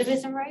lower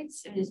recidivism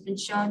rates, and it's been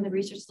shown the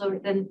research lower,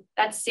 then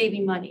that's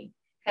saving money,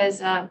 because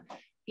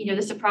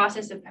this is a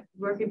process of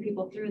working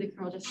people through the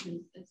criminal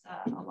justice is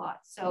a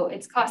lot. So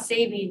it's cost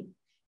saving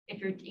if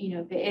you're,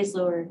 if it is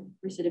lower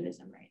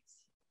recidivism rates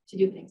to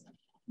do things like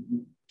that.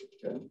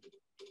 Mm-hmm. Okay.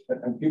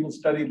 Have people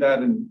studied that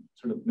and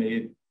sort of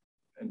made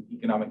an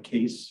economic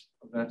case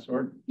of that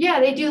sort?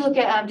 Yeah, they do look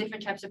at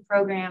different types of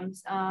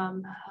programs.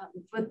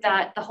 With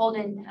that, the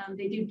Holden,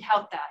 they do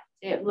tout that.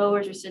 It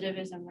lowers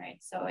recidivism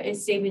rates. So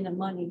it's saving them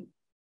money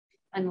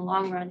in the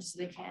long run, so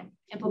they can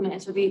implement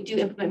it. So they do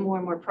implement more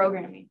and more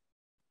programming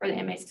for the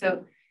inmates.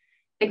 So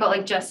they call it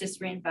like justice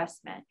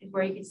reinvestment,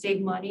 where you can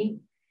save money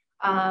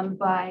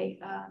by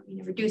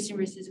reducing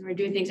recidivism or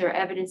doing things that are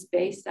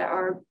evidence-based that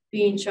are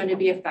being shown to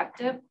be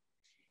effective.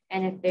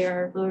 And if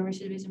there are lower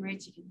recidivism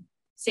rates, you can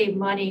save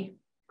money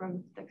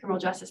from the criminal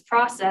justice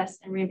process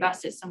and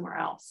reinvest it somewhere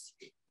else.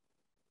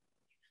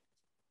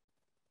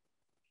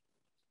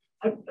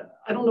 I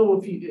don't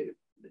know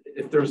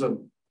if there's a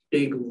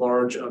big,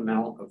 large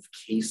amount of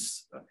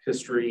case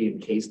history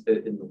and case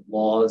in the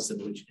laws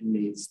in which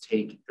inmates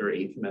take their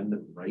Eighth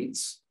Amendment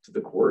rights to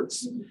the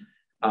courts.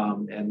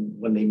 And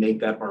when they make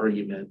that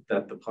argument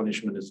that the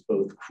punishment is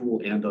both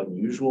cruel and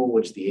unusual,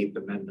 which the Eighth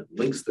Amendment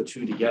links the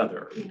two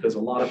together, because a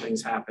lot of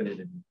things happen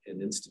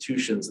in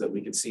institutions that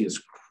we could see as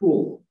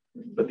cruel,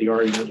 but the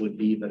argument would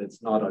be that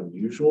it's not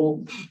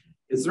unusual.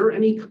 Is there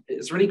any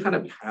kind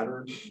of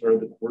pattern where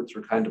the courts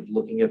are kind of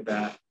looking at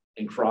that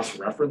and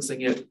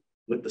cross-referencing it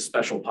with the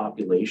special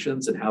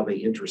populations and how they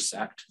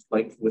intersect?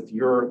 Like with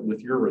your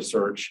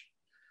research,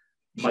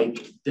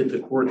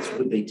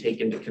 would they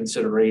take into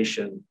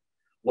consideration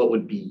what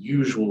would be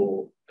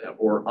usual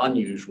or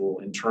unusual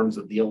in terms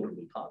of the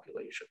elderly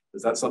population?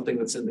 Is that something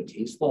that's in the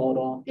case law at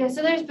all? Yeah,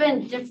 so there's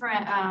been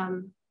different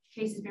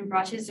cases been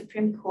brought to the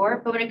Supreme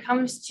Court, but when it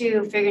comes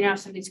to figuring out if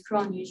something's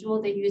cruel and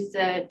unusual, they use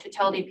the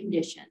totality of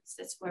conditions.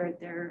 That's where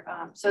they're,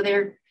 so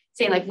they're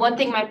saying like one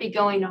thing might be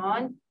going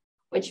on,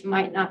 which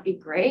might not be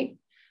great.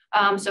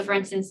 So for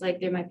instance,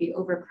 like there might be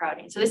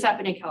overcrowding. So this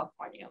happened in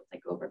California,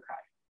 like overcrowding.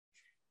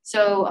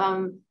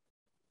 So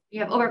you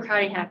have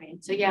overcrowding happening.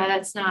 So yeah,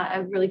 that's not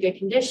a really good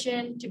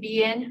condition to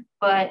be in,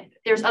 but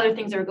there's other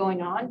things that are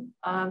going on.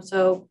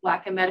 So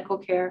lack of medical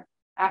care,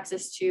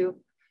 access to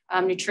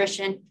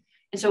nutrition.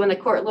 And so when the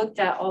court looked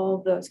at all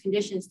of those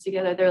conditions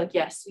together, they're like,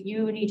 yes,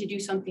 you need to do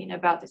something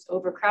about this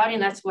overcrowding.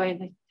 That's why,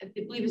 I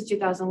believe it's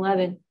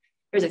 2011,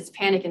 there's this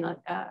panic in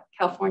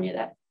California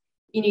that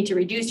you need to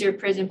reduce your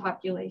prison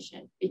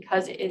population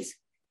because it is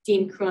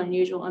deemed cruel and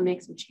unusual and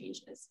make some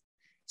changes.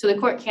 So the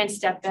court can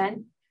step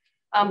in,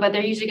 but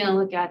they're usually going to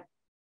look at,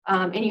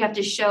 and you have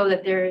to show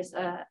that there's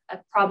a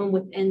problem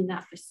within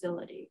that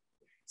facility.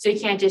 So you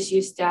can't just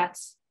use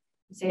stats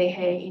and say,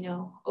 hey, you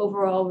know,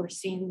 overall we're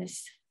seeing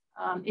this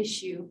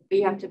issue, but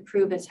you have to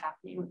prove it's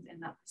happening within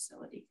that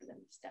facility for them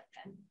to step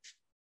in.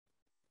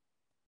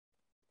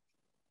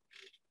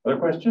 Other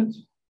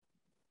questions?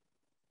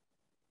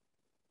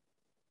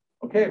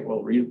 Okay,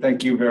 well, Rita,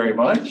 thank you very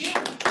much.